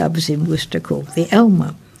 3 pubs in Worcester called the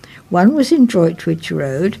Elmer. One was in Droitwich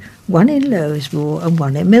Road, one in Lowesmoor and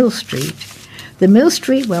one in Mill Street. The Mill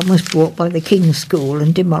Street one was bought by the King's School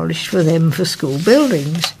and demolished for them for school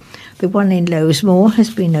buildings. The one in Lowesmoor has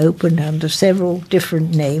been opened under several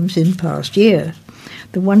different names in past years.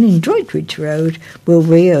 The one in Droitwich Road will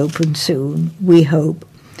reopen soon, we hope.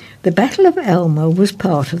 The Battle of Elmer was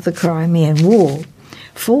part of the Crimean War,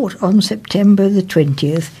 fought on September the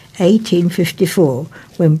 20th, 1854,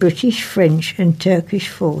 when British, French and Turkish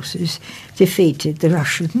forces defeated the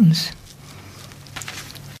Russians.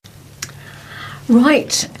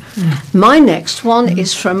 Right. My next one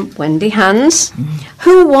is from Wendy Hans.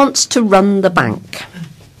 Who wants to run the bank?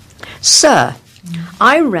 Sir,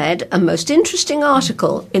 I read a most interesting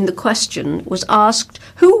article in The Question was asked,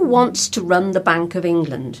 who wants to run the Bank of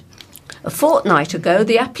England? A fortnight ago,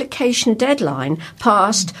 the application deadline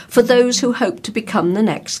passed for those who hope to become the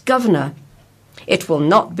next governor. It will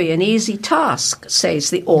not be an easy task,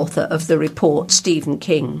 says the author of the report, Stephen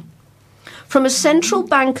King. From a central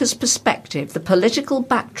banker's perspective, the political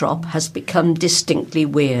backdrop has become distinctly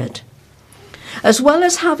weird. As well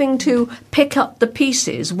as having to pick up the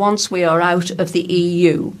pieces once we are out of the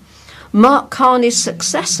EU, Mark Carney's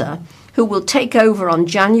successor, who will take over on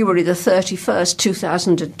January the 31st,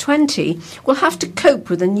 2020, will have to cope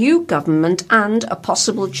with a new government and a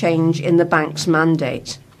possible change in the bank's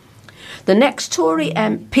mandate. The next Tory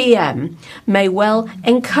PM may well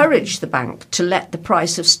encourage the bank to let the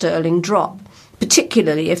price of sterling drop,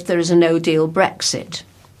 particularly if there is a no-deal Brexit.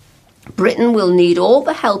 Britain will need all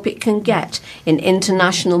the help it can get in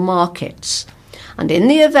international markets. And in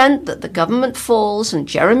the event that the government falls and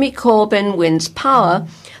Jeremy Corbyn wins power,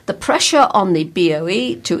 the pressure on the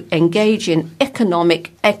BOE to engage in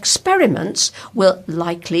economic experiments will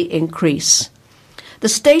likely increase. The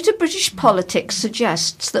state of British politics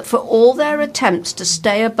suggests that for all their attempts to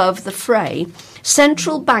stay above the fray,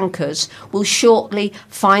 central bankers will shortly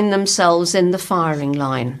find themselves in the firing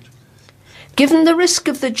line. Given the risk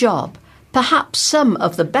of the job, perhaps some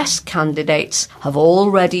of the best candidates have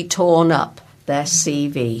already torn up their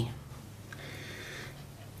CV.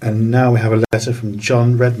 And now we have a letter from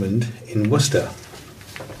John Redmond in Worcester.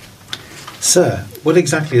 Sir, what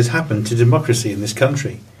exactly has happened to democracy in this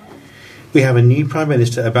country? We have a new Prime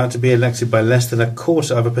Minister about to be elected by less than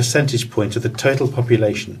 1/4 of a percentage point of the total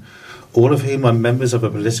population, all of whom are members of a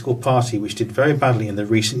political party which did very badly in the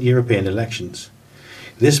recent European elections.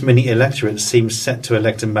 This mini-electorate seems set to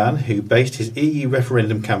elect a man who based his EU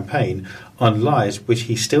referendum campaign on lies which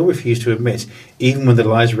he still refused to admit, even when the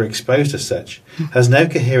lies were exposed as such, has no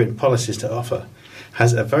coherent policies to offer,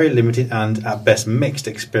 has a very limited and, at best, mixed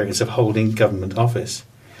experience of holding government office.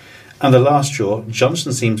 And the last straw,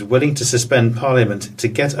 Johnson seems willing to suspend Parliament to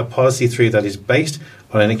get a policy through that is based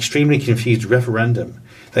on an extremely confused referendum.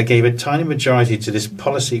 that gave a tiny majority to this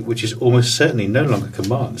policy which is almost certainly no longer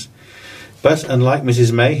commands. But unlike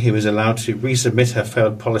Mrs May, who is allowed to resubmit her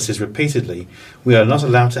failed policies repeatedly, we are not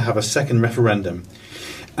allowed to have a second referendum.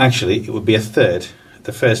 Actually, it would be a third.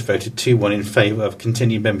 The first voted 2-1 in favour of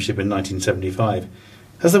continued membership in 1975.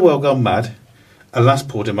 Has the world gone mad? Alas,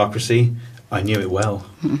 poor democracy, I knew it well.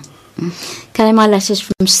 Okay, my letters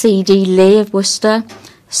from C.D. Lee of Worcester.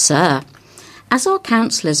 Sir, as our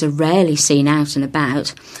councillors are rarely seen out and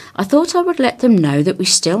about, I thought I would let them know that we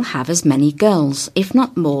still have as many girls, if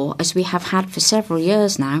not more, as we have had for several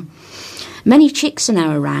years now. Many chicks are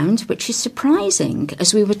now around, which is surprising,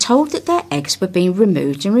 as we were told that their eggs were being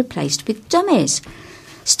removed and replaced with dummies.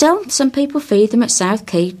 Still, some people feed them at South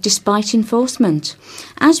Quay despite enforcement.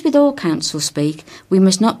 As with all council speak, we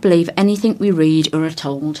must not believe anything we read or are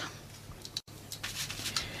told.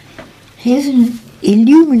 Here's an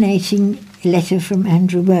illuminating letter from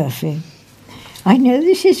Andrew Murphy. I know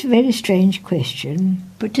this is a very strange question,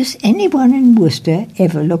 but does anyone in Worcester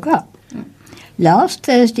ever look up? Last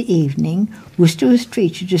Thursday evening, Worcester was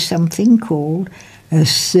treated to something called a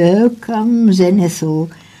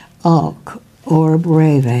circumzenithal arc, or a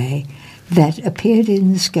breve, that appeared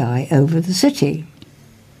in the sky over the city.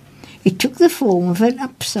 It took the form of an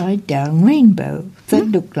upside-down rainbow that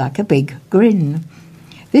looked like a big grin.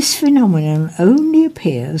 This phenomenon only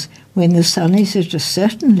appears when the sun is at a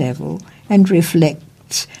certain level and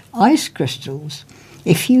reflects ice crystals.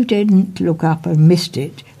 If you didn't look up and missed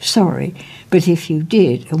it, sorry, but if you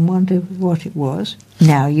did and wondered what it was,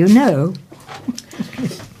 now you know.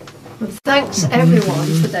 Well, thanks everyone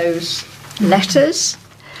for those letters,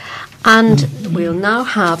 and we'll now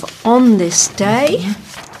have On This Day,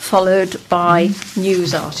 followed by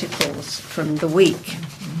news articles from the week.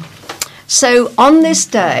 So on this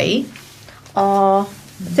day are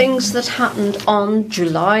things that happened on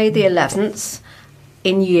July the 11th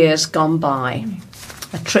in years gone by,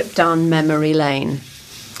 a trip down memory lane.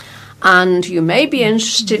 And you may be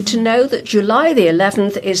interested to know that July the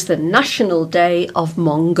 11th is the National Day of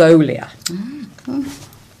Mongolia.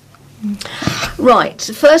 Right,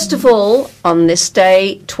 first of all, on this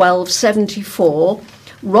day, 1274,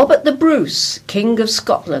 Robert the Bruce, King of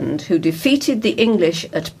Scotland, who defeated the English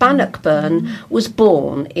at Bannockburn, was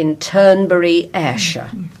born in Turnberry,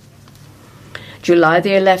 Ayrshire. July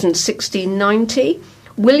the 11th, 1690,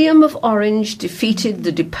 William of Orange defeated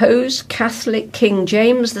the deposed Catholic King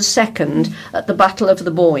James II at the Battle of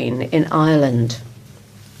the Boyne in Ireland.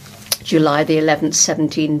 July the 11th,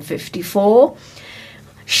 1754,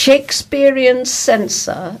 Shakespearean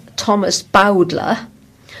censor Thomas Bowdler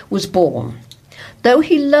was born. Though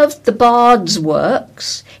he loved the bard's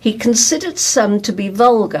works, he considered some to be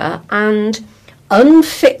vulgar and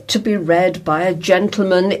unfit to be read by a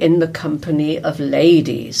gentleman in the company of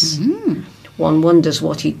ladies. One wonders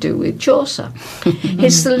what he'd do with Chaucer.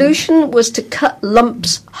 His solution was to cut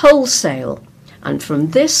lumps wholesale, and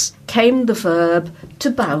from this came the verb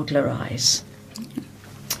to Bowdlerise.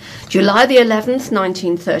 July the 11th,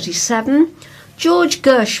 1937, George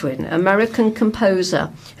Gershwin, American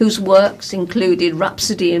composer, whose works included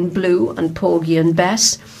Rhapsody in Blue and Porgy and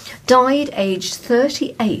Bess, died aged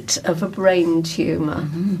 38 of a brain tumour.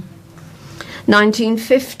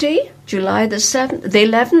 1950, July the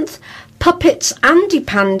 11th, Puppets Andy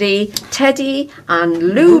Pandy, Teddy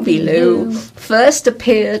and Looby Loo first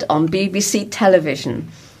appeared on BBC television.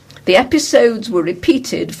 The episodes were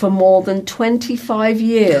repeated for more than 25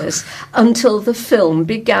 years until the film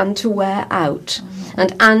began to wear out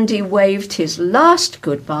and Andy waved his last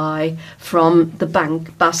goodbye from the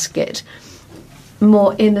bank basket.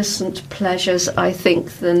 More innocent pleasures, I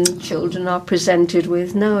think, than children are presented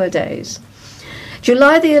with nowadays.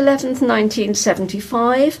 July the 11th,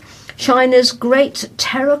 1975, China's great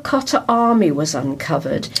terracotta army was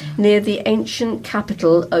uncovered near the ancient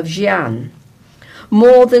capital of Xi'an.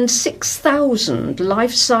 More than 6,000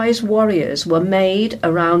 life-size warriors were made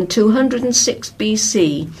around 206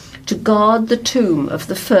 BC to guard the tomb of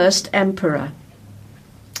the first emperor.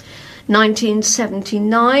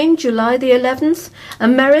 1979, July the 11th,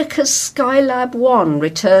 America's Skylab 1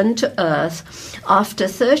 returned to Earth after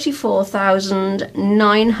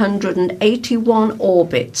 34,981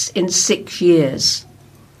 orbits in 6 years.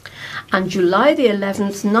 And July the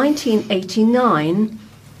 11th, 1989,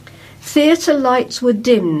 theatre lights were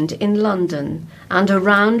dimmed in London and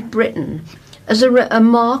around Britain as a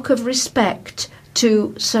mark of respect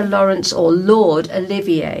to Sir Laurence or Lord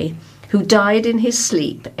Olivier, who died in his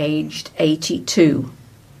sleep, aged 82.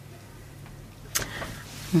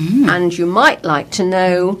 And you might like to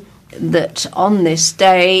know that on this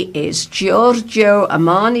day is Giorgio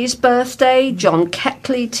Armani's birthday, John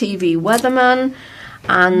Ketley, TV weatherman,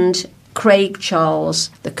 and Craig Charles,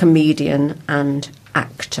 the comedian and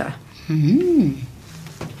actor.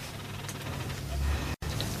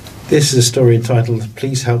 This is a story entitled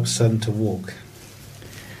Please Help Son to Walk.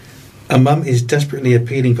 A mum is desperately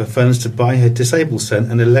appealing for funds to buy her disabled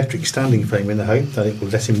son an electric standing frame in the hope that it will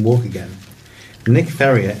let him walk again. Nick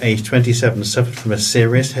Ferrier, aged 27, suffered from a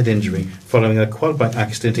serious head injury following a quad bike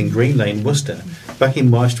accident in Green Lane, Worcester, back in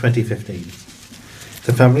March 2015.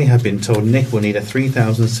 The family had been told Nick will need a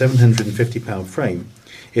 £3,750 frame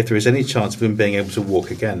if there is any chance of him being able to walk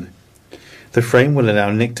again. The frame will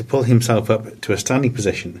allow Nick to pull himself up to a standing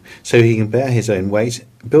position so he can bear his own weight,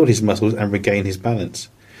 build his muscles and regain his balance.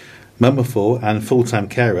 Mum of four and full-time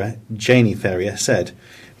carer, Janie Ferrier, said,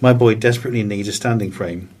 "My boy desperately needs a standing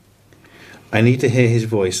frame. I need to hear his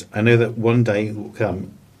voice. I know that one day it will come.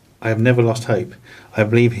 I have never lost hope. I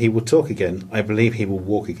believe he will talk again. I believe he will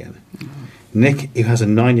walk again." Nick, who has a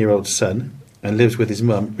 9-year-old son and lives with his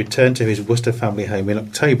mum, returned to his Worcester family home in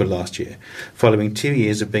October last year, following 2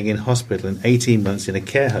 years of being in hospital and 18 months in a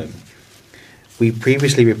care home. We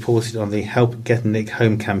previously reported on the Help Get Nick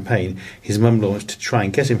Home campaign his mum launched to try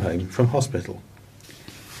and get him home from hospital.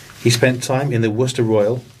 He spent time in the Worcester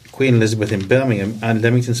Royal, Queen Elizabeth in Birmingham and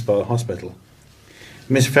Leamington Spa Hospital.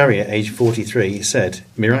 Miss Ferrier, aged 43, said,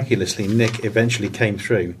 "Miraculously, Nick eventually came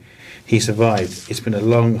through. He survived. It's been a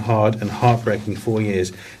long, hard and heartbreaking 4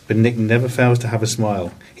 years, but Nick never fails to have a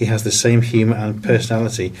smile. He has the same humour and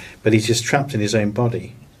personality, but he's just trapped in his own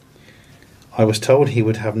body. I was told he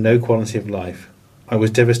would have no quality of life. I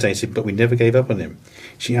was devastated, but we never gave up on him."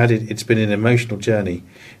 She added, "It's been an emotional journey.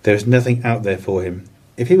 There is nothing out there for him.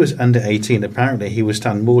 If he was under 18, apparently he would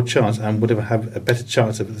stand more chance and would have a better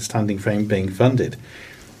chance of the standing frame being funded.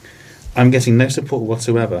 I'm getting no support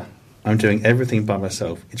whatsoever. I'm doing everything by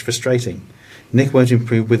myself. It's frustrating. Nick won't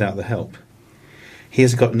improve without the help. He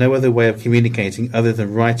has got no other way of communicating other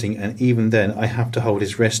than writing, and even then I have to hold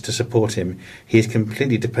his wrist to support him. He is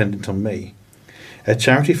completely dependent on me." A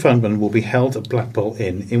charity fund run will be held at Blackpool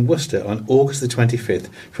Inn in Worcester on August the 25th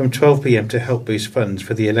from 12 p.m. to help boost funds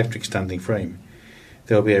for the electric standing frame.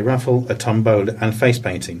 There will be a raffle, a tombola and face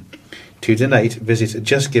painting. To donate, visit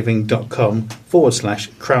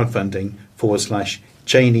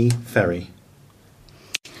justgiving.com/crowdfunding/Janie Ferry.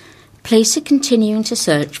 Police are continuing to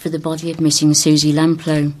search for the body of missing Susie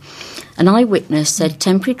Lamplough. An eyewitness said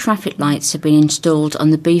temporary traffic lights have been installed on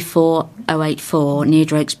the B4084 near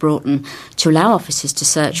Drakes Broughton to allow officers to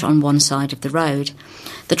search on one side of the road.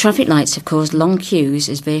 The traffic lights have caused long queues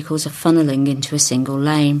as vehicles are funnelling into a single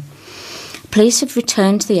lane. Police have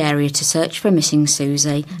returned to the area to search for missing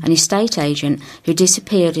Susie, an estate agent who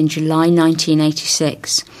disappeared in July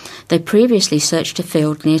 1986. They previously searched a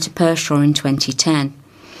field near to Pershore in 2010.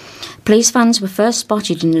 Police vans were first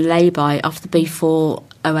spotted in a lay-by off the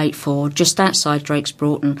B4084 just outside Drakes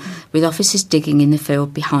Broughton, with officers digging in the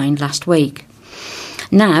field behind last week.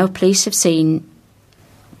 Now, police have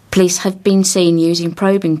been seen using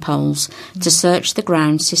probing poles to search the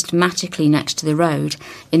ground systematically next to the road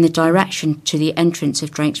in the direction to the entrance of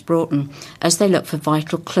Drakes Broughton as they look for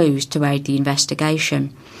vital clues to aid the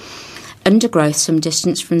investigation. Undergrowth some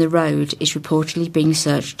distance from the road is reportedly being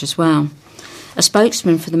searched as well. A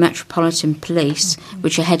spokesman for the Metropolitan Police,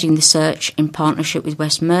 which are heading the search in partnership with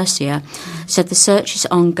West Mercia, said the search is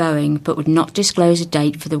ongoing but would not disclose a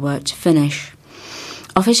date for the work to finish.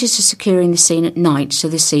 Officers are securing the scene at night so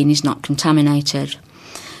the scene is not contaminated.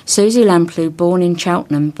 Susie Lamplough, born in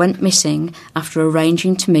Cheltenham, went missing after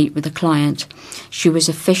arranging to meet with a client. She was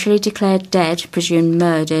officially declared dead, presumed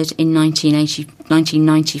murdered, in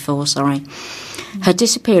 1994. Her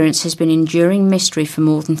disappearance has been enduring mystery for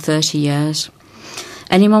more than 30 years.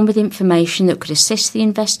 Anyone with information that could assist the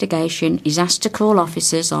investigation is asked to call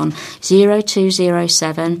officers on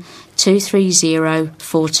 0207 230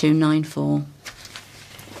 4294.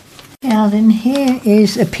 Now then, here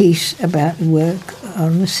is a piece about work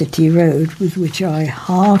on the City Road with which I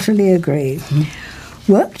heartily agree.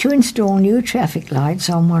 Work to install new traffic lights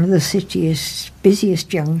on one of the city's busiest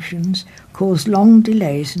junctions caused long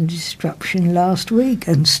delays and disruption last week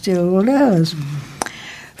and still does.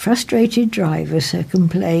 Frustrated drivers have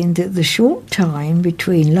complained that the short time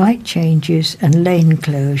between light changes and lane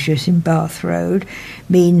closures in Bath Road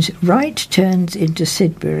means right turns into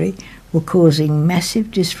Sidbury were causing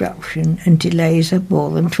massive disruption and delays of more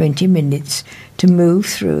than 20 minutes to move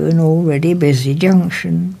through an already busy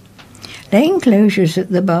junction. Lane closures at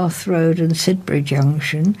the Bath Road and Sidbury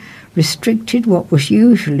Junction restricted what was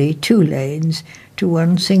usually 2 lanes to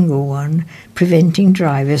one single one, preventing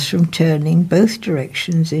drivers from turning both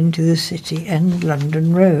directions into the City and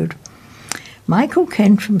London Road. Michael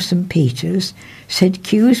Kent from St Peter's said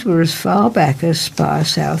queues were as far back as Spire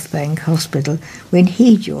South Bank Hospital when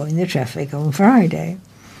he joined the traffic on Friday.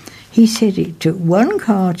 He said it took one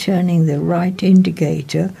car turning the right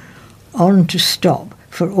indicator on to stop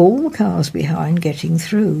for all the cars behind getting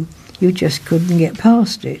through. You just couldn't get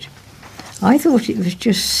past it. I thought it was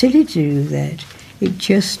just silly to do that. It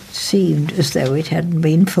just seemed as though it hadn't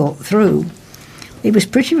been thought through. It was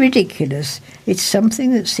pretty ridiculous. It's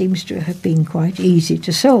something that seems to have been quite easy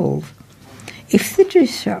to solve. If the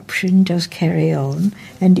disruption does carry on,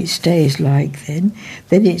 and it stays like then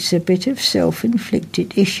it's a bit of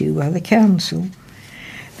self-inflicted issue by the council.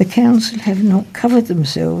 The council have not covered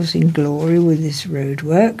themselves in glory with this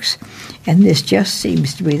roadworks, and this just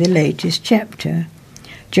seems to be the latest chapter.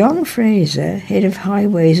 John Fraser, head of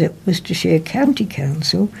highways at Worcestershire County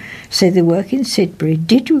Council, said the work in Sidbury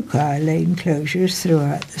did require lane closures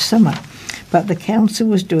throughout the summer, but the council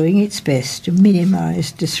was doing its best to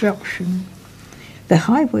minimise disruption. The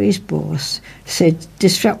highways boss said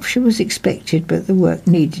disruption was expected, but the work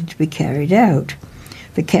needed to be carried out.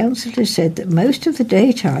 The council has said that most of the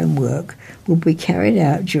daytime work will be carried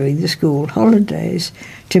out during the school holidays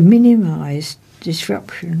to minimise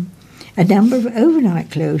disruption. A number of overnight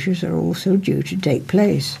closures are also due to take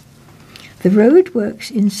place. The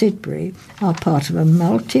roadworks in Sidbury are part of a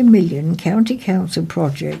multi-million county council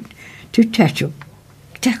project to tackle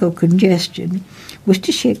congestion.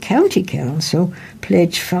 Worcestershire County Council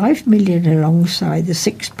pledged £5 million alongside the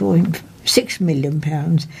 £6.6 million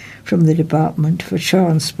from the Department for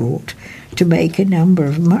Transport to make a number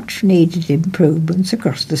of much-needed improvements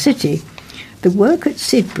across the city. The work at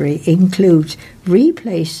Sidbury includes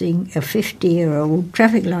replacing a 50-year-old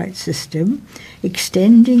traffic light system,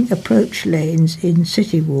 extending approach lanes in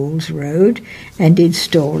City Walls Road, and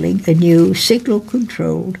installing a new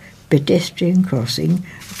signal-controlled pedestrian crossing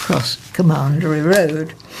across Commandery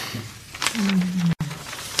Road.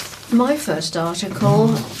 My first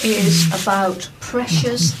article is about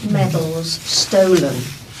precious medals stolen.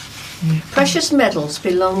 Precious medals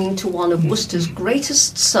belonging to one of Worcester's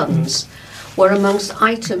greatest sons were amongst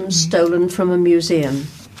items stolen from a museum.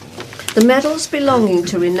 The medals belonging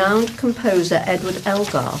to renowned composer Edward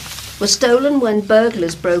Elgar were stolen when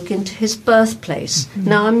burglars broke into his birthplace,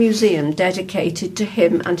 now a museum dedicated to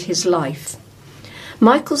him and his life.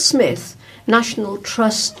 Michael Smith, National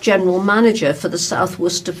Trust General Manager for the South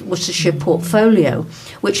Worcestershire portfolio,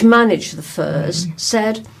 which managed the furs,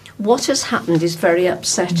 said, "What has happened is very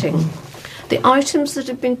upsetting. The items that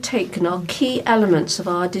have been taken are key elements of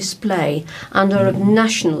our display and are of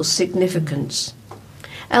national significance."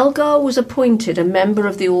 Elgar was appointed a member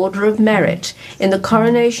of the Order of Merit in the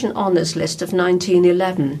Coronation Honours List of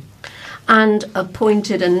 1911 and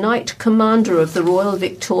appointed a Knight Commander of the Royal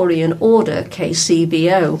Victorian Order,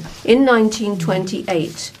 KCBO, in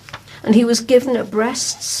 1928, and he was given a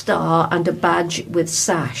breast star and a badge with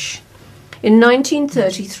sash. In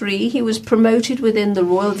 1933, he was promoted within the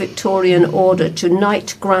Royal Victorian Order to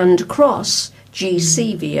Knight Grand Cross,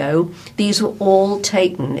 GCVO. These were all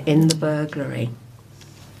taken in the burglary.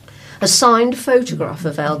 A signed photograph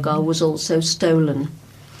of Elgar was also stolen.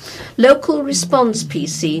 Local response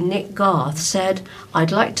PC Nick Garth said,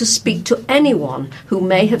 "I'd like to speak to anyone who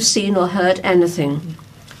may have seen or heard anything.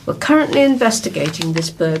 We're currently investigating this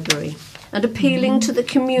burglary and appealing to the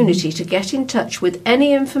community to get in touch with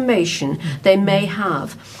any information they may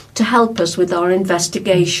have to help us with our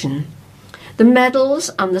investigation. The medals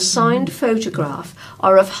and the signed photograph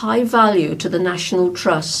are of high value to the National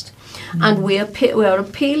Trust, and we are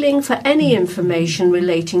appealing for any information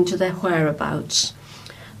relating to their whereabouts.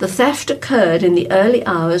 The theft occurred in the early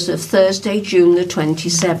hours of Thursday, June the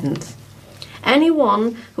 27th.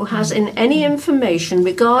 Anyone who has any information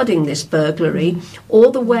regarding this burglary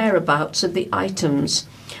or the whereabouts of the items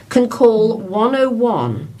can call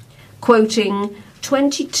 101, quoting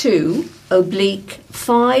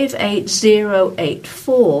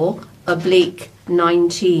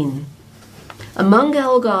 22-58084-19. Among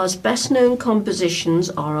Elgar's best-known compositions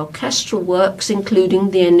are orchestral works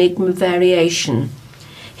including the Enigma Variation.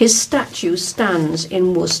 His statue stands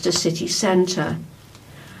in Worcester City Centre.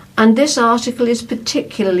 And this article is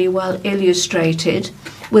particularly well illustrated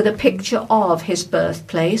with a picture of his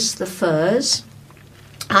birthplace, the Firs,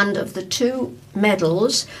 and of the two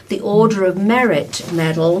medals, the Order of Merit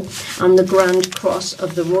medal and the Grand Cross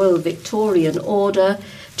of the Royal Victorian Order,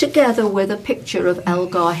 together with a picture of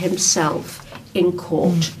Elgar himself in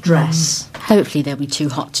court dress. Hopefully they'll be too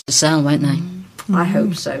hot to sell, won't they? I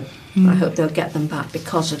hope so. I hope they'll get them back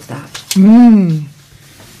because of that.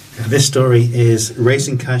 This story is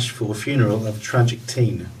raising cash for funeral of tragic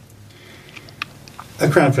teen. A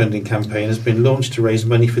crowdfunding campaign has been launched to raise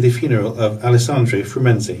money for the funeral of Alessandro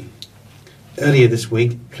Frumenzi. Earlier this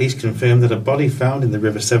week, police confirmed that a body found in the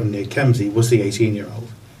River Severn near Kemsey was the 18-year-old.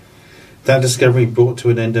 That discovery brought to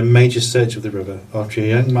an end a major search of the river after a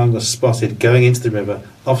young man was spotted going into the river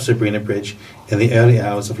off Sabrina Bridge in the early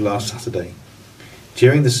hours of last Saturday.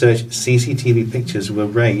 During the search, CCTV pictures were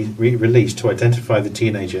released to identify the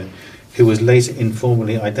teenager, who was later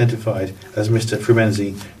informally identified as Mr.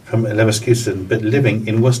 Frumenzi from Leverkusen, but living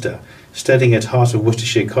in Worcester, studying at Heart of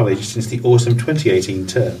Worcestershire College since the autumn 2018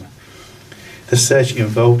 term. The search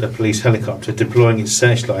involved a police helicopter deploying its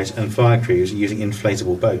searchlight and fire crews using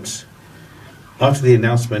inflatable boats. After the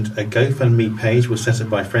announcement, a GoFundMe page was set up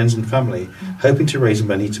by friends and family, hoping to raise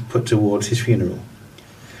money to put towards his funeral.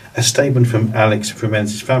 A statement from Alex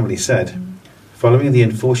Frumenzi's family said, "Following the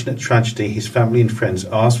unfortunate tragedy, his family and friends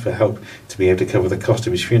asked for help to be able to cover the cost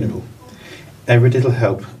of his funeral. Every little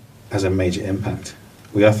help has a major impact.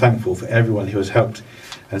 We are thankful for everyone who has helped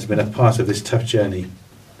and has been a part of this tough journey.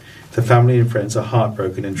 The family and friends are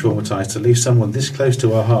heartbroken and traumatised to lose someone this close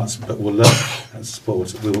to our hearts, but will love and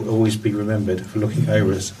support. We will always be remembered for looking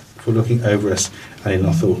over us and in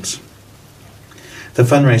our thoughts." The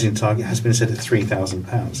fundraising target has been set at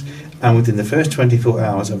 £3,000, and within the first 24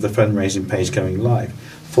 hours of the fundraising page going live,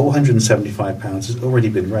 £475 has already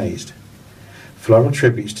been raised. Floral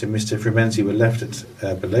tributes to Mr. Frumenzi were left at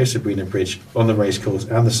below Sabrina Bridge, on the racecourse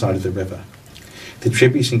and the side of the river. The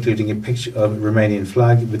tributes including a picture of a Romanian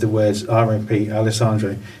flag with the words RIP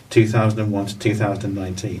Alessandro 2001 to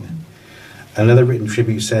 2019. Another written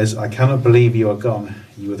tribute says, "I cannot believe you are gone.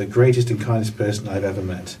 You are the greatest and kindest person I've ever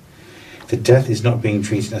met. The death is not being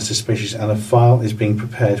treated as suspicious and a file is being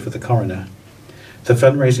prepared for the coroner." The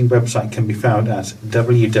fundraising website can be found at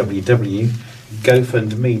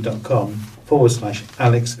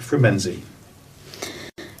www.gofundme.com/Alex Frumenzi.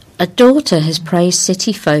 A daughter has praised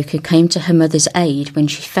city folk who came to her mother's aid when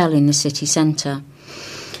she fell in the city centre.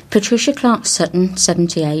 Patricia Clark Sutton,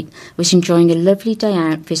 78, was enjoying a lovely day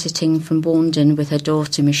out visiting from Warndon with her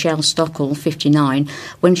daughter Michelle Stockel, 59,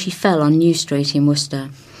 when she fell on New Street in Worcester.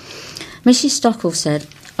 Mrs. Stockel said,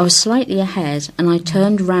 "I was slightly ahead and I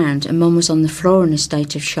turned round and Mum was on the floor in a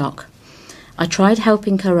state of shock. I tried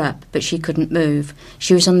helping her up, but she couldn't move.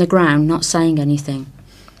 She was on the ground, not saying anything.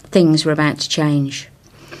 Things were about to change."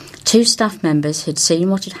 2 staff members had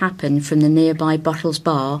seen what had happened from the nearby Bottles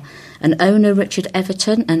Bar, and owner Richard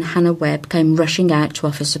Everton and Hannah Webb came rushing out to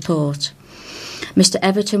offer support. Mr.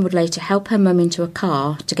 Everton would later help her mum into a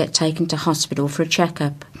car to get taken to hospital for a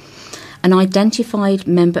check-up. An identified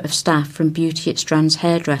member of staff from Beauty at Strand's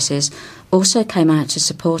hairdressers also came out to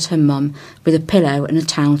support her mum with a pillow and a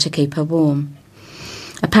towel to keep her warm.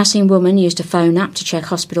 A passing woman used a phone app to check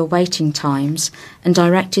hospital waiting times and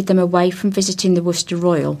directed them away from visiting the Worcester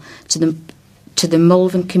Royal to the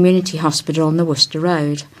Malvern Community Hospital on the Worcester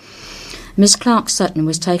Road. Miss Clark Sutton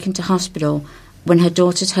was taken to hospital when her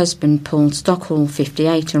daughter's husband, Paul Stockhall,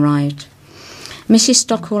 58, arrived. Mrs.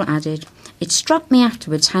 Stockhall added, "It struck me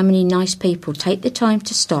afterwards how many nice people take the time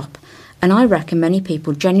to stop, and I reckon many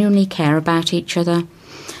people genuinely care about each other.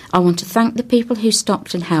 I want to thank the people who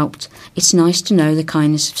stopped and helped. It's nice to know the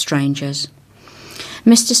kindness of strangers."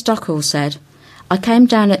 Mr. Stockhall said, "I came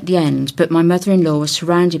down at the end, but my mother-in-law was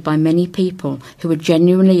surrounded by many people who were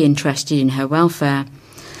genuinely interested in her welfare.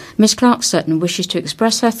 Miss Clark Sutton wishes to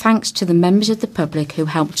express her thanks to the members of the public who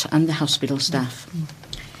helped and the hospital staff."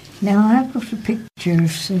 Now I've got a picture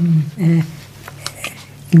of some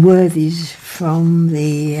worthies from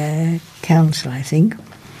the council, I think.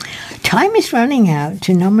 Time is running out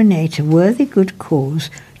to nominate a worthy good cause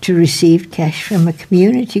to receive cash from a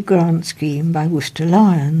community grant scheme by Worcester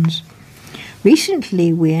Lions.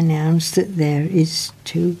 Recently we announced that there is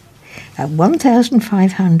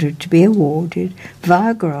 $1,500 to be awarded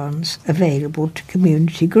via grants available to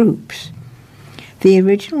community groups. The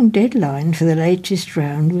original deadline for the latest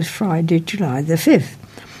round was Friday, July the 5th,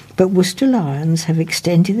 but Worcester Lions have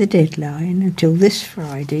extended the deadline until this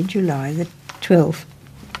Friday, July the 12th.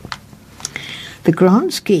 The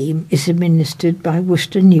grant scheme is administered by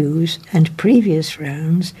Worcester News, and previous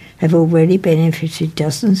rounds have already benefited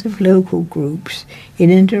dozens of local groups in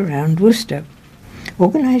and around Worcester.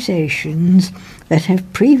 Organisations that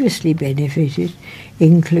have previously benefited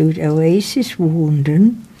include Oasis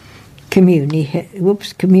Warndon,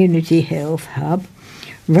 Community Health Hub,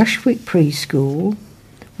 Rushwick Preschool,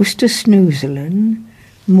 Worcester Snoozerland,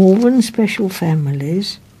 Malvern Special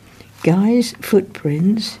Families, Guy's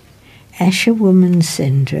Footprints, Asher Women's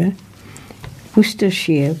Centre,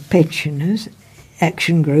 Worcestershire Pensioners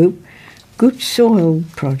Action Group, Good Soil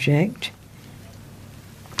Project,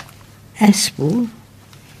 Aspel,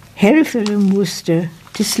 Hereford and Worcester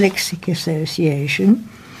Dyslexic Association,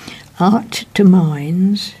 Art to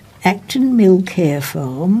Minds, Acton Mill Care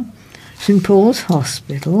Farm, St Paul's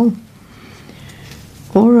Hospital,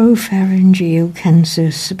 Oropharyngeal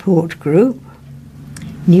Cancer Support Group,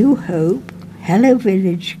 New Hope, Hello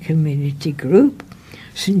Village Community Group,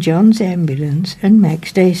 St John's Ambulance and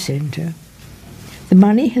Max Day Centre. The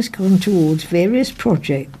money has gone towards various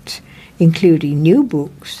projects, including new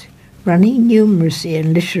books, running numeracy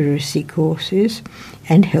and literacy courses,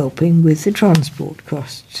 and helping with the transport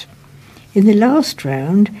costs. In the last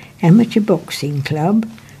round, Amateur Boxing Club,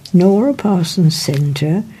 Nora Parsons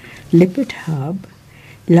Centre, Lippert Hub,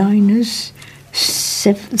 Liners,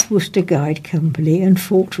 7th Worcester Guide Company and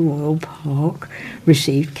Fort Royal Park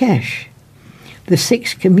received cash. The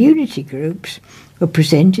 6 community groups were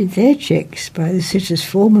presented their cheques by the city's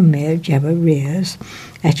former mayor, Jabba Rears,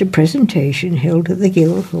 at a presentation held at the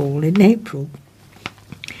Guildhall in April.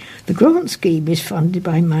 The grant scheme is funded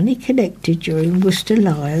by money collected during Worcester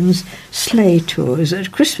Lions sleigh tours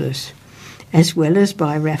at Christmas, as well as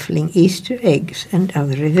by raffling Easter eggs and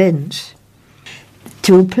other events.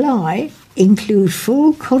 To apply, include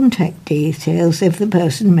full contact details of the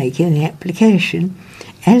person making the application,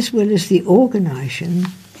 as well as the organisation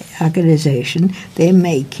they're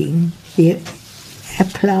making, the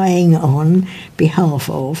applying on behalf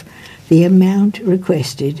of, the amount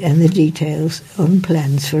requested and the details on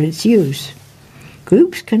plans for its use.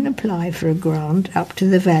 Groups can apply for a grant up to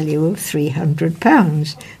the value of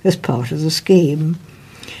 £300 as part of the scheme.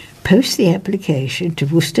 Post the application to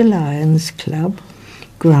Worcester Lions Club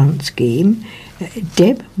Grant Scheme,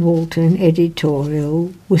 Deb Walton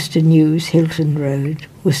Editorial, Worcester News, Hilton Road,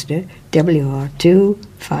 Worcester, WR2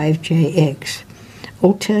 5JX.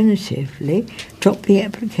 Alternatively, drop the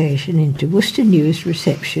application into Worcester News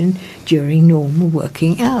reception during normal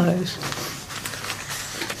working hours.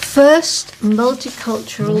 First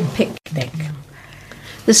multicultural picnic.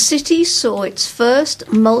 The city saw its first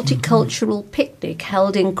multicultural picnic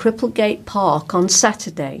held in Cripplegate Park on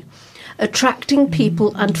Saturday, attracting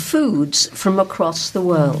people and foods from across the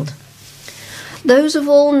world. Those of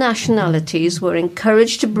all nationalities were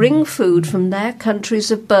encouraged to bring food from their countries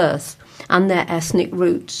of birth and their ethnic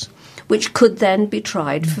roots, which could then be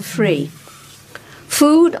tried for free.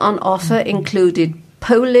 Food on offer included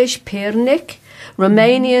Polish piernik,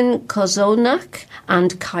 Romanian kozonak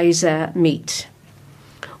and Kaiser meat.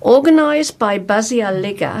 Organised by Basia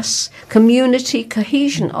Ligas, Community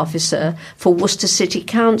Cohesion Officer for Worcester City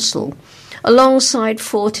Council, alongside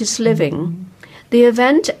Fortis Living, the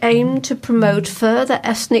event aimed to promote further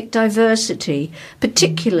ethnic diversity,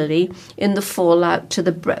 particularly in the fallout to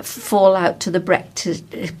the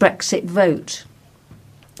Brexit vote.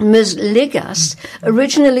 Ms. Ligas,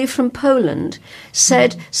 originally from Poland,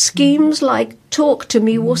 said schemes like Talk to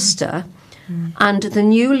Me Worcester and the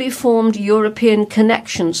newly formed European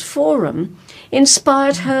Connections Forum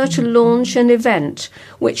inspired her to launch an event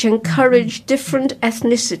which encouraged different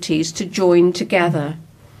ethnicities to join together.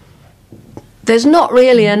 There's not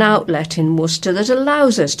really an outlet in Worcester that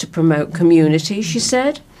allows us to promote community, she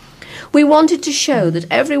said. We wanted to show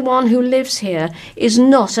that everyone who lives here is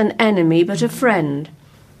not an enemy but a friend.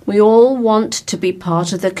 We all want to be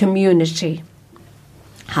part of the community.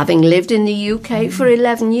 Having lived in the UK for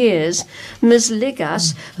 11 years, Ms.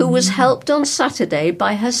 Ligas, who was helped on Saturday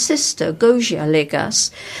by her sister Gojia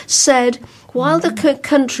Ligas, said, while the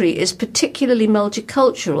country is particularly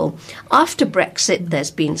multicultural, after Brexit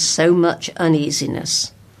there's been so much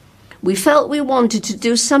uneasiness. We felt we wanted to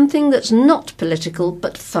do something that's not political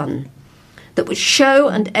but fun, that would show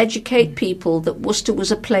and educate people that Worcester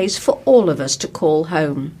was a place for all of us to call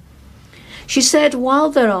home. She said while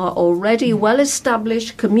there are already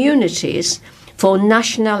well-established communities for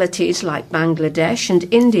nationalities like Bangladesh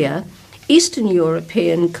and India, Eastern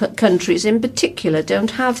European countries in particular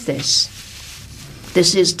don't have this.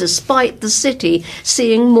 This is despite the city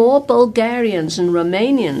seeing more Bulgarians and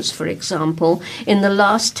Romanians, for example, in the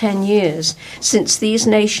last 10 years, since these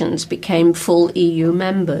nations became full EU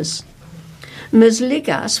members. Ms.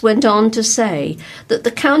 Ligas went on to say that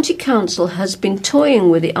the County Council has been toying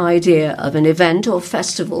with the idea of an event or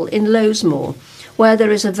festival in Lowesmore, where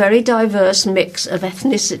there is a very diverse mix of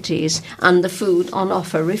ethnicities, and the food on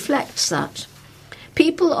offer reflects that.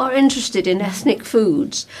 People are interested in ethnic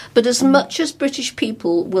foods, but as much as British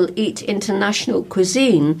people will eat international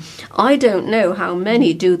cuisine, I don't know how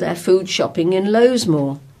many do their food shopping in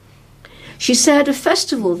Lowesmore. She said a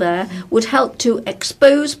festival there would help to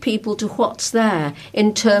expose people to what's there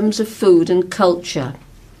in terms of food and culture.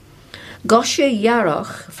 Gosia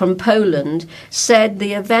Jaroch from Poland said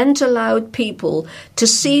the event allowed people to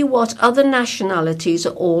see what other nationalities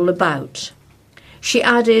are all about. She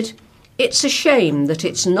added, "It's a shame that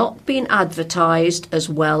it's not been advertised as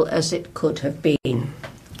well as it could have been."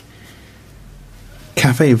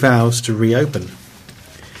 Cafe vows to reopen.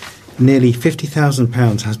 Nearly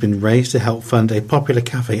 £50,000 has been raised to help fund a popular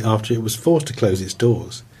cafe after it was forced to close its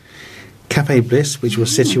doors. Cafe Bliss, which was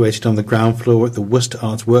situated on the ground floor at the Worcester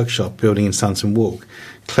Arts Workshop building in Sanson Walk,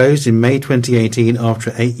 closed in May 2018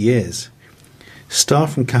 after 8 years.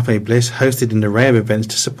 Staff from Cafe Bliss hosted an array of events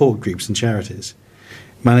to support groups and charities.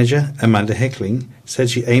 Manager Amanda Heckling said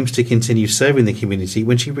she aims to continue serving the community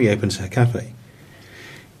when she reopens her cafe.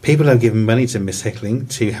 People have given money to Miss Heckling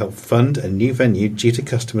to help fund a new venue due to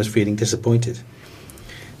customers feeling disappointed.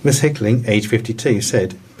 Miss Heckling, aged 52,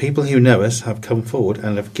 said, "People who know us have come forward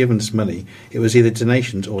and have given us money. It was either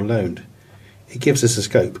donations or loaned. It gives us a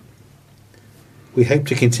scope. We hope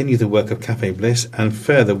to continue the work of Cafe Bliss and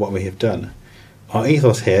further what we have done. Our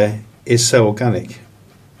ethos here is so organic.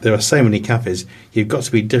 There are so many cafes, you've got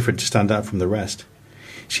to be different to stand out from the rest."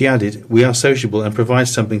 She added, "We are sociable and provide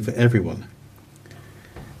something for everyone.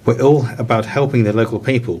 We're all about helping the local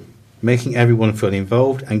people, making everyone feel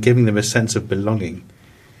involved and giving them a sense of belonging.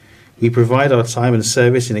 We provide our time and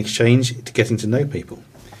service in exchange to getting to know people.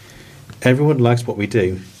 Everyone likes what we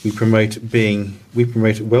do. We promote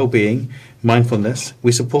well-being, mindfulness.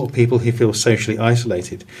 We support people who feel socially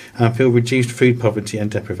isolated and feel reduced food poverty and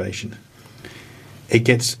deprivation. It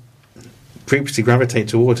gets groups to gravitate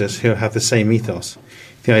towards us who have the same ethos.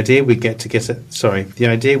 The idea we try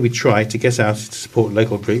to get out is to support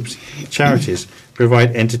local groups, charities,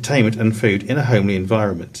 provide entertainment and food in a homely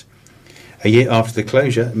environment." A year after the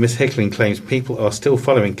closure, Miss Heckling claims people are still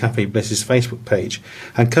following Cafe Bliss's Facebook page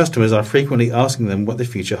and customers are frequently asking them what the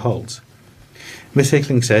future holds. Miss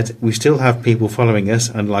Heckling said, "We still have people following us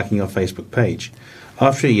and liking our Facebook page.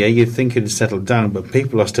 After a year you'd think it had settled down, but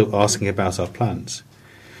people are still asking about our plans.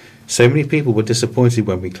 So many people were disappointed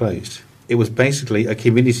when we closed. It was basically a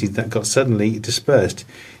community that got suddenly dispersed.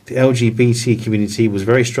 The LGBT community was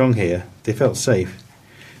very strong here. They felt safe.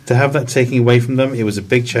 To have that taken away from them, it was a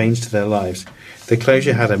big change to their lives. The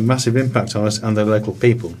closure had a massive impact on us and the local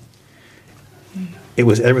people. It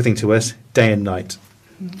was everything to us, day and night."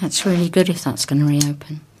 That's really good if that's going to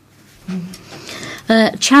reopen.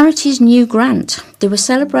 Charity's new grant. There were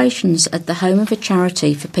celebrations at the home of a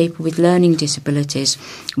charity for people with learning disabilities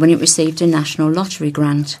when it received a national lottery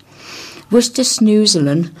grant. Worcester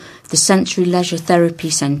Snoozelen, the Sensory Leisure Therapy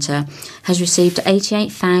Centre, has received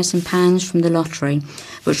 £88,000 from the lottery,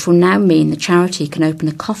 which will now mean the charity can open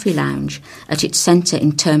a coffee lounge at its centre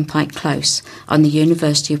in Turnpike Close on the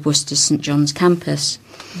University of Worcester St John's campus.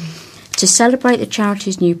 To celebrate the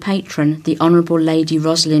charity's new patron, the Honourable Lady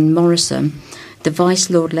Rosalind Morrison, the Vice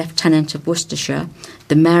Lord Lieutenant of Worcestershire,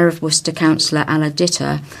 the Mayor of Worcester Councillor Ala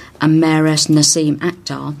Ditter and Mayoress Naseem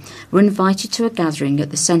Akhtar were invited to a gathering at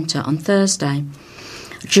the centre on Thursday.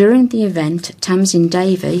 During the event, Tamsin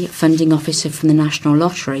Davey, funding officer from the National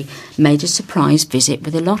Lottery, made a surprise visit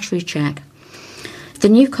with a lottery cheque. The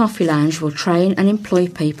new coffee lounge will train and employ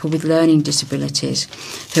people with learning disabilities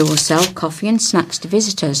who will sell coffee and snacks to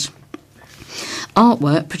visitors.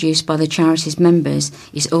 Artwork produced by the charity's members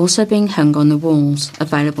is also being hung on the walls,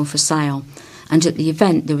 available for sale, and at the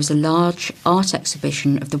event there was a large art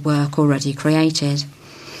exhibition of the work already created.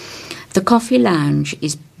 The coffee lounge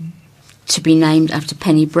is to be named after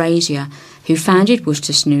Penny Brazier, who founded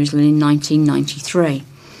Worcester Snoozelen in 1993.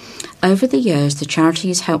 Over the years, the charity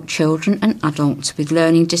has helped children and adults with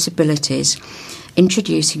learning disabilities,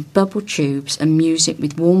 introducing bubble tubes and music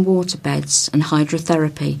with warm water beds and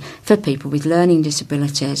hydrotherapy for people with learning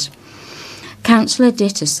disabilities. Councillor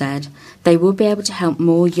Ditter said they will be able to help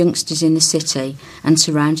more youngsters in the city and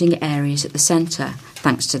surrounding areas at the centre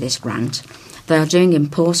thanks to this grant. They are doing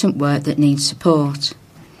important work that needs support.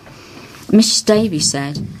 Mrs Davies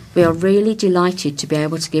said, "We are really delighted to be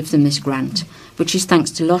able to give them this grant, which is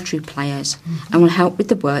thanks to lottery players, and will help with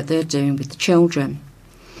the work they are doing with the children."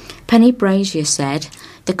 Penny Brazier said,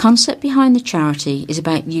 "The concept behind the charity is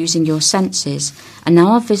about using your senses, and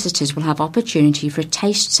now our visitors will have opportunity for a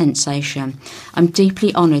taste sensation. I'm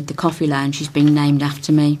deeply honoured the coffee lounge is being named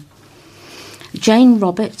after me." Jane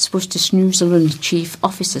Roberts, Worcester Snoozelen Chief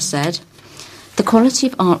Officer, said, "The quality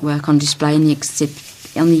of artwork on display in the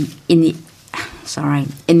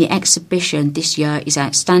exhibition this year is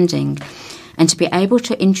outstanding, and to be able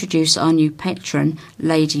to introduce our new patron,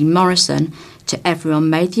 Lady Morrison, to everyone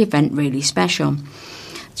made the event really special.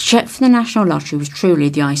 The cheque for the National Lottery was truly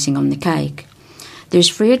the icing on the cake. There is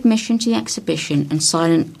free admission to the exhibition and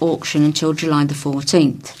silent auction until July the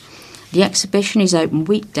 14th. The exhibition is open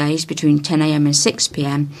weekdays between 10 a.m. and 6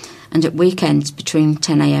 p.m. and at weekends between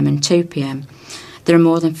 10 a.m. and 2 p.m. There are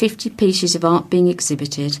more than 50 pieces of art being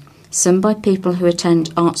exhibited, some by people who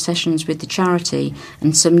attend art sessions with the charity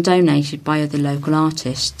and some donated by other local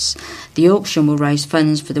artists. The auction will raise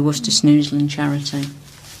funds for the Worcester Snoozland charity.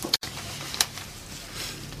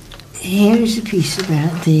 Here is a piece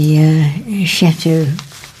about the Chateau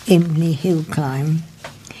Impney hill climb.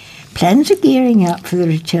 Plans are gearing up for the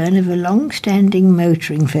return of a long-standing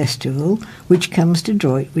motoring festival which comes to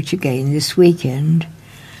Droitwich again this weekend.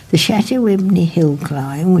 The Chateau Impney hill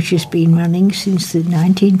climb, which has been running since the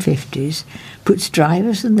 1950s, puts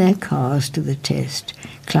drivers and their cars to the test,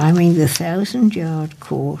 climbing the 1,000-yard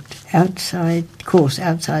course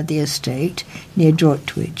outside the estate near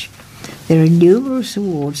Droitwich. There are numerous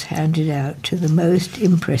awards handed out to the most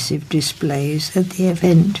impressive displays at the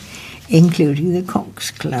event, including the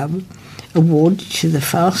Cox Club, awarded to the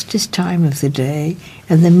fastest time of the day,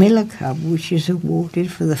 and the Miller Cup, which is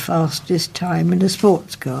awarded for the fastest time in a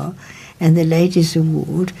sports car, and the Ladies'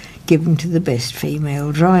 Award given to the best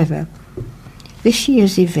female driver. This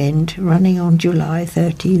year's event, running on July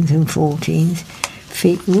 13th and 14th,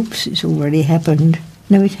 it's already happened.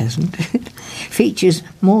 No, it hasn't. Features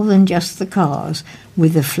more than just the cars,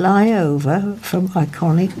 with a flyover from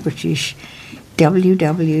iconic British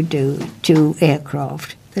WW2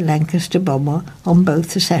 aircraft, the Lancaster bomber, on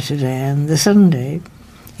both the Saturday and the Sunday.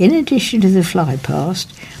 In addition to the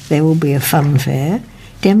flypast, there will be a fun fair,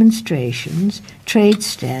 demonstrations, trade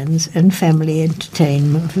stands and family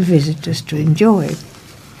entertainment for visitors to enjoy.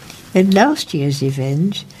 At last year's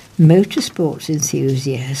event, motorsports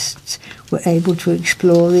enthusiasts were able to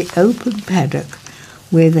explore the open paddock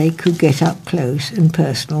where they could get up close and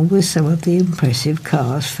personal with some of the impressive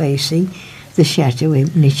cars facing the Chateau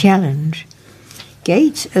Impney Challenge.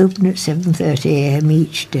 Gates open at 7:30 a.m.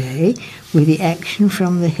 each day, with the action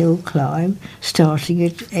from the hill climb starting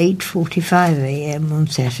at 8:45 a.m. on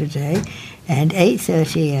Saturday and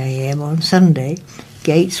 8:30 a.m. on Sunday.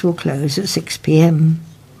 Gates will close at 6 p.m.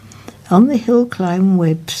 On the hill climb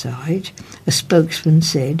website, a spokesman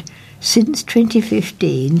said, "Since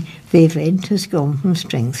 2015, the event has gone from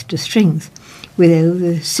strength to strength, with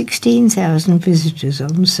over 16,000 visitors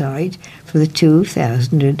on site for the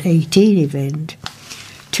 2018 event.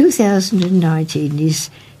 2019 is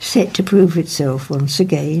set to prove itself once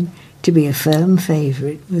again to be a firm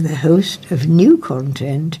favourite, with a host of new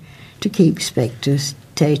content to keep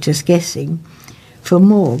spectators guessing. For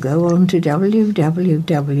more, go on to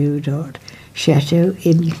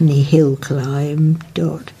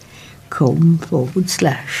www.chateauimpneyhillclimb.com/.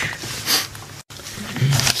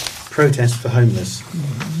 Protest for homeless.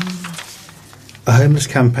 A homeless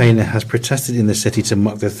campaigner has protested in the city to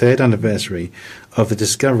mark the 3rd anniversary of the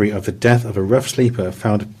discovery of the death of a rough sleeper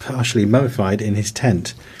found partially mummified in his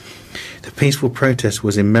tent. The peaceful protest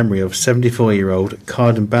was in memory of 74-year-old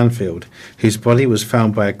Carden Banfield, whose body was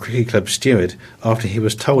found by a cricket club steward after he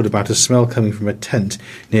was told about a smell coming from a tent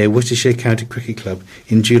near Worcestershire County Cricket Club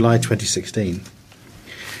in July 2016.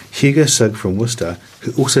 Hugo Sugg from Worcester,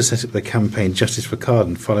 who also set up the campaign Justice for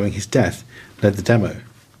Carden following his death, led the demo.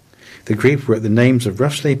 The group wrote the names of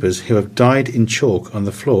rough sleepers who have died in chalk on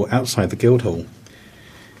the floor outside the Guildhall.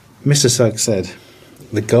 Mr. Sugg said,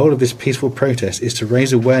 "The goal of this peaceful protest is to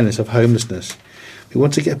raise awareness of homelessness. We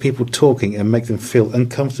want to get people talking and make them feel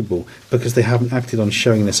uncomfortable because they haven't acted on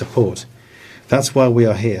showing their support. That's why we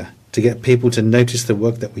are here, to get people to notice the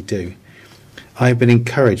work that we do. I have been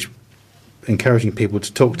encouraging people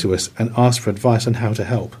to talk to us and ask for advice on how to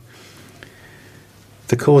help."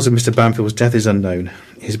 The cause of Mr. Banfield's death is unknown.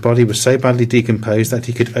 His body was so badly decomposed that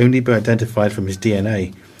he could only be identified from his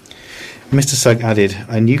DNA. Mr. Sugg added,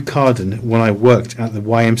 "I knew Carden when I worked at the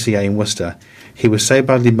YMCA in Worcester. He was so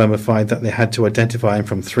badly mummified that they had to identify him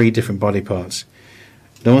from 3 different body parts.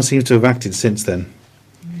 No one seems to have acted since then.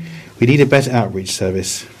 We need a better outreach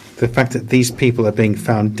service. The fact that these people are being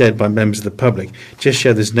found dead by members of the public just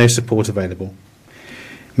shows there's no support available."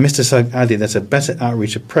 Mr. Sugg added that a better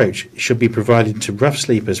outreach approach should be provided to rough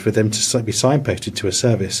sleepers for them to be signposted to a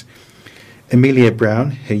service. Amelia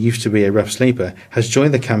Brown, who used to be a rough sleeper, has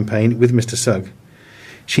joined the campaign with Mr. Sugg.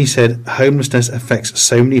 She said, "Homelessness affects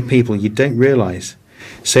so many people you don't realise.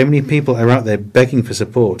 So many people are out there begging for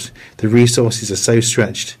support. The resources are so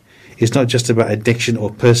stretched. It's not just about addiction or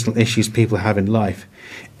personal issues people have in life.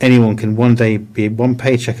 Anyone can one day be 1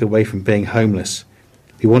 paycheck away from being homeless.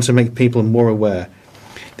 We want to make people more aware.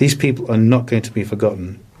 These people are not going to be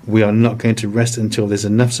forgotten. We are not going to rest until there's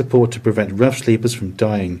enough support to prevent rough sleepers from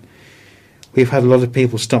dying. We've had a lot of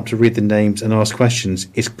people stop to read the names and ask questions.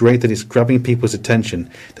 It's great that it's grabbing people's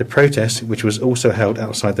attention. The protest, which was also held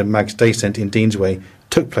outside the Mags Day Centre in Deansway,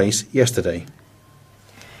 took place yesterday.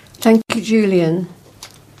 Thank you, Julian.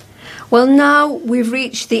 Well, now we've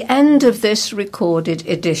reached the end of this recorded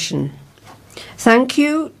edition. Thank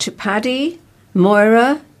you to Paddy,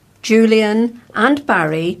 Moira, Julian and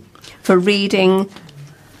Barry for reading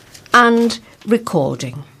and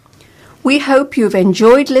recording. We hope you've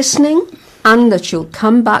enjoyed listening and that you'll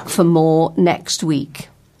come back for more next week.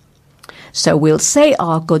 So we'll say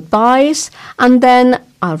our goodbyes and then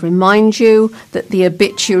I'll remind you that the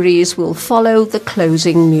obituaries will follow the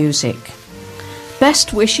closing music.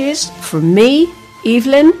 Best wishes from me,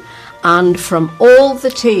 Evelyn, and from all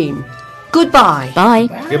the team. Goodbye. Bye.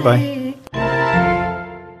 Goodbye.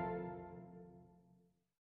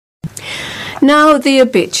 Now the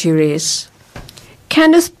obituaries.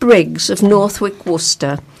 Kenneth Briggs of Northwick,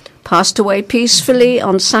 Worcester, passed away peacefully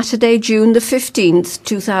on Saturday, June the 15th,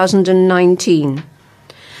 2019.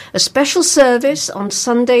 A special service on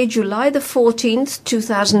Sunday, July the 14th,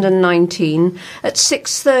 2019 at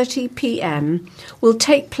 6:30 p.m. will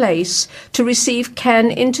take place to receive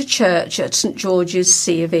Ken into church at St George's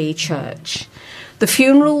C of E Church. The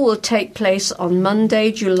funeral will take place on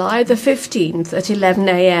Monday, July the 15th at 11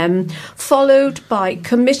 a.m, followed by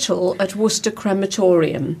committal at Worcester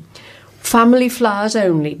Crematorium. Family flowers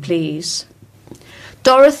only, please.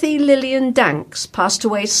 Dorothy Lillian Danks passed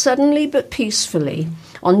away suddenly but peacefully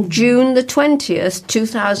on June the 20th,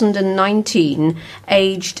 2019,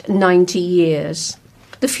 aged 90 years.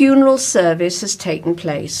 The funeral service has taken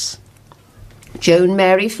place. Joan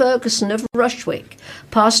Mary Ferguson of Rushwick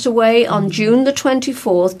passed away on June the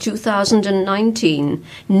 24th, 2019,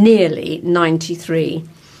 nearly 93.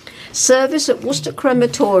 Service at Worcester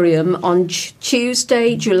Crematorium on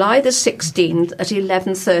Tuesday, July the 16th at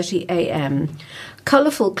 11:30 a.m.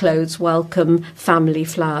 Colourful clothes welcome, family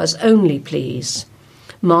flowers only, please.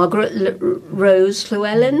 Margaret Rose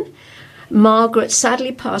Llewellyn. Margaret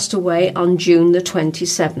sadly passed away on June the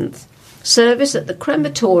 27th. Service at the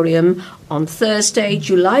crematorium on Thursday,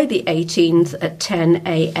 July the 18th at 10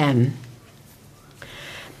 a.m.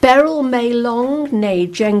 Beryl May Long,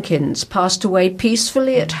 née Jenkins, passed away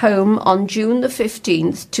peacefully at home on June the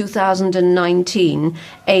 15th, 2019,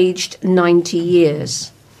 aged 90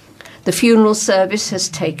 years. The funeral service has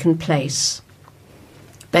taken place.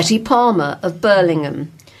 Betty Palmer of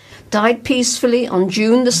Burlingham died peacefully on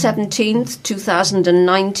June the 17th,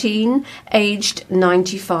 2019, aged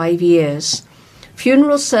 95 years.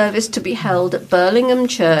 Funeral service to be held at Burlingham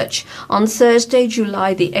Church on Thursday,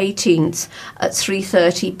 July the 18th at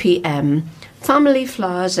 3:30 p.m. Family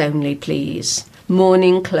flowers only, please.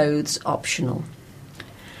 Mourning clothes optional.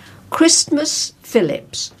 Christmas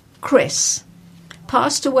Phillips, Chris,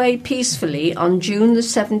 passed away peacefully on June the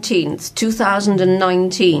 17th,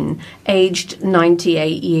 2019, aged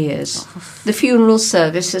 98 years. The funeral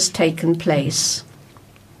service has taken place.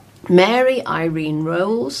 Mary Irene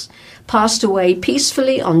Rolls passed away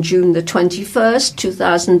peacefully on June the 21st,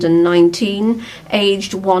 2019,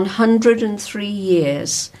 aged 103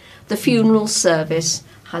 years. The funeral service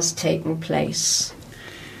has taken place.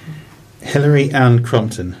 Hilary Ann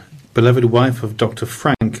Crompton, beloved wife of Dr.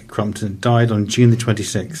 Frank Crompton, died on June the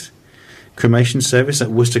 26th. Cremation service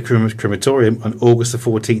at Worcester Crematorium on August the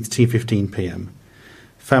 14th, 2:15 p.m.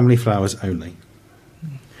 Family flowers only.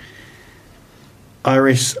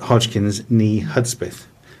 Iris Hodgkins, née Hudspeth,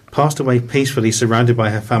 passed away peacefully surrounded by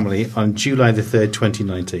her family on July the 3rd,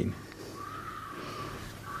 2019.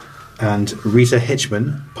 And Rita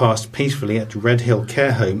Hitchman passed peacefully at Red Hill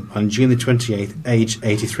Care Home on June the 28th, aged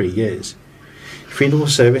 83 years. Funeral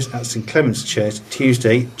service at St Clement's Church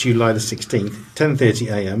Tuesday, July the 16th,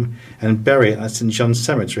 10:30 a.m. and burial at St John's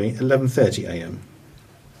Cemetery, 11:30 a.m.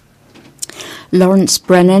 Lawrence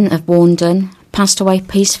Brennan of Warndon passed away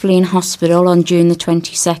peacefully in hospital on June the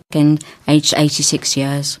 22nd, aged 86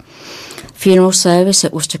 years. Funeral service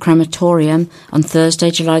at Worcester Crematorium on Thursday,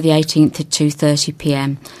 July the 18th at 2:30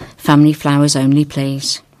 p.m. Family flowers only,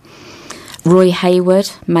 please. Roy Hayward,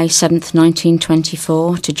 May 7th,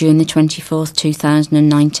 1924 to June the 24th,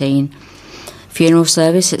 2019. Funeral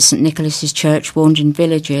service at St Nicholas's Church, Warndon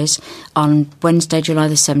Villages on Wednesday, July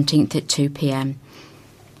the 17th at 2 p.m.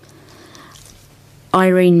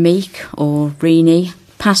 Irene Meek, or Reenie,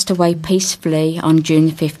 passed away peacefully on June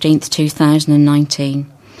the 15th, 2019.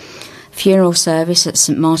 Funeral service at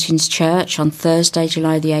St Martin's Church on Thursday,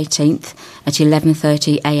 July the 18th at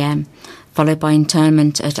 11:30 a.m, followed by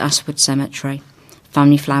interment at Aswood Cemetery.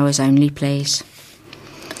 Family flowers only, please.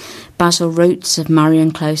 Basil Roots of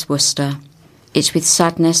Marion Close, Worcester. It's with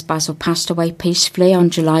sadness Basil passed away peacefully on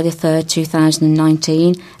July the 3rd,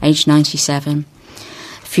 2019, aged 97.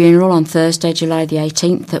 Funeral on Thursday, July the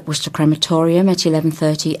 18th at Worcester Crematorium at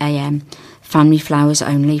 11:30 a.m. Family flowers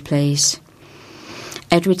only, please.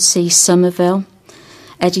 Edward C. Somerville.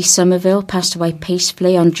 Eddie Somerville passed away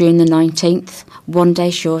peacefully on June the 19th, one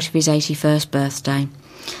day short of his 81st birthday.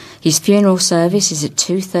 His funeral service is at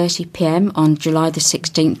 2:30 p.m. on July the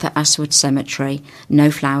 16th at Aswood Cemetery.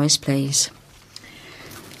 No flowers, please.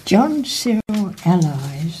 John Cyril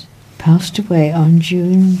Allies passed away on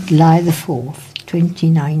July the 4th,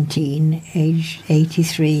 2019, aged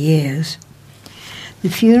 83 years. The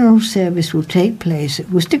funeral service will take place at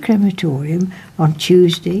Worcester Crematorium on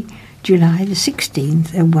Tuesday, July the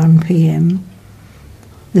 16th at 1 p.m.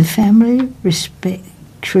 The family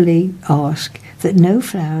respectfully ask that no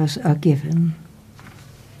flowers are given.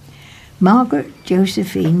 Margaret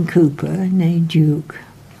Josephine Cooper, née Duke,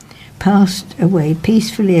 passed away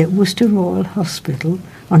peacefully at Worcester Royal Hospital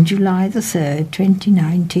on July the 3rd,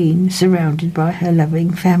 2019, surrounded by her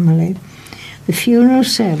loving family. The funeral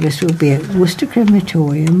service will be at Worcester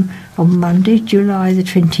Crematorium on Monday, July the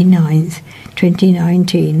 29th,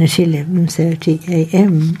 2019 at 11:30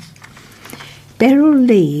 a.m. Beryl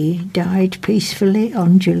Lee died peacefully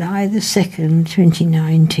on July the 2nd,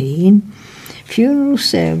 2019. Funeral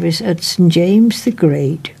service at St James the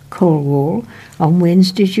Great, Cornwall, on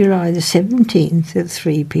Wednesday, July the 17th at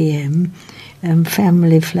 3 p.m.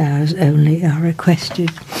 Family flowers only are requested.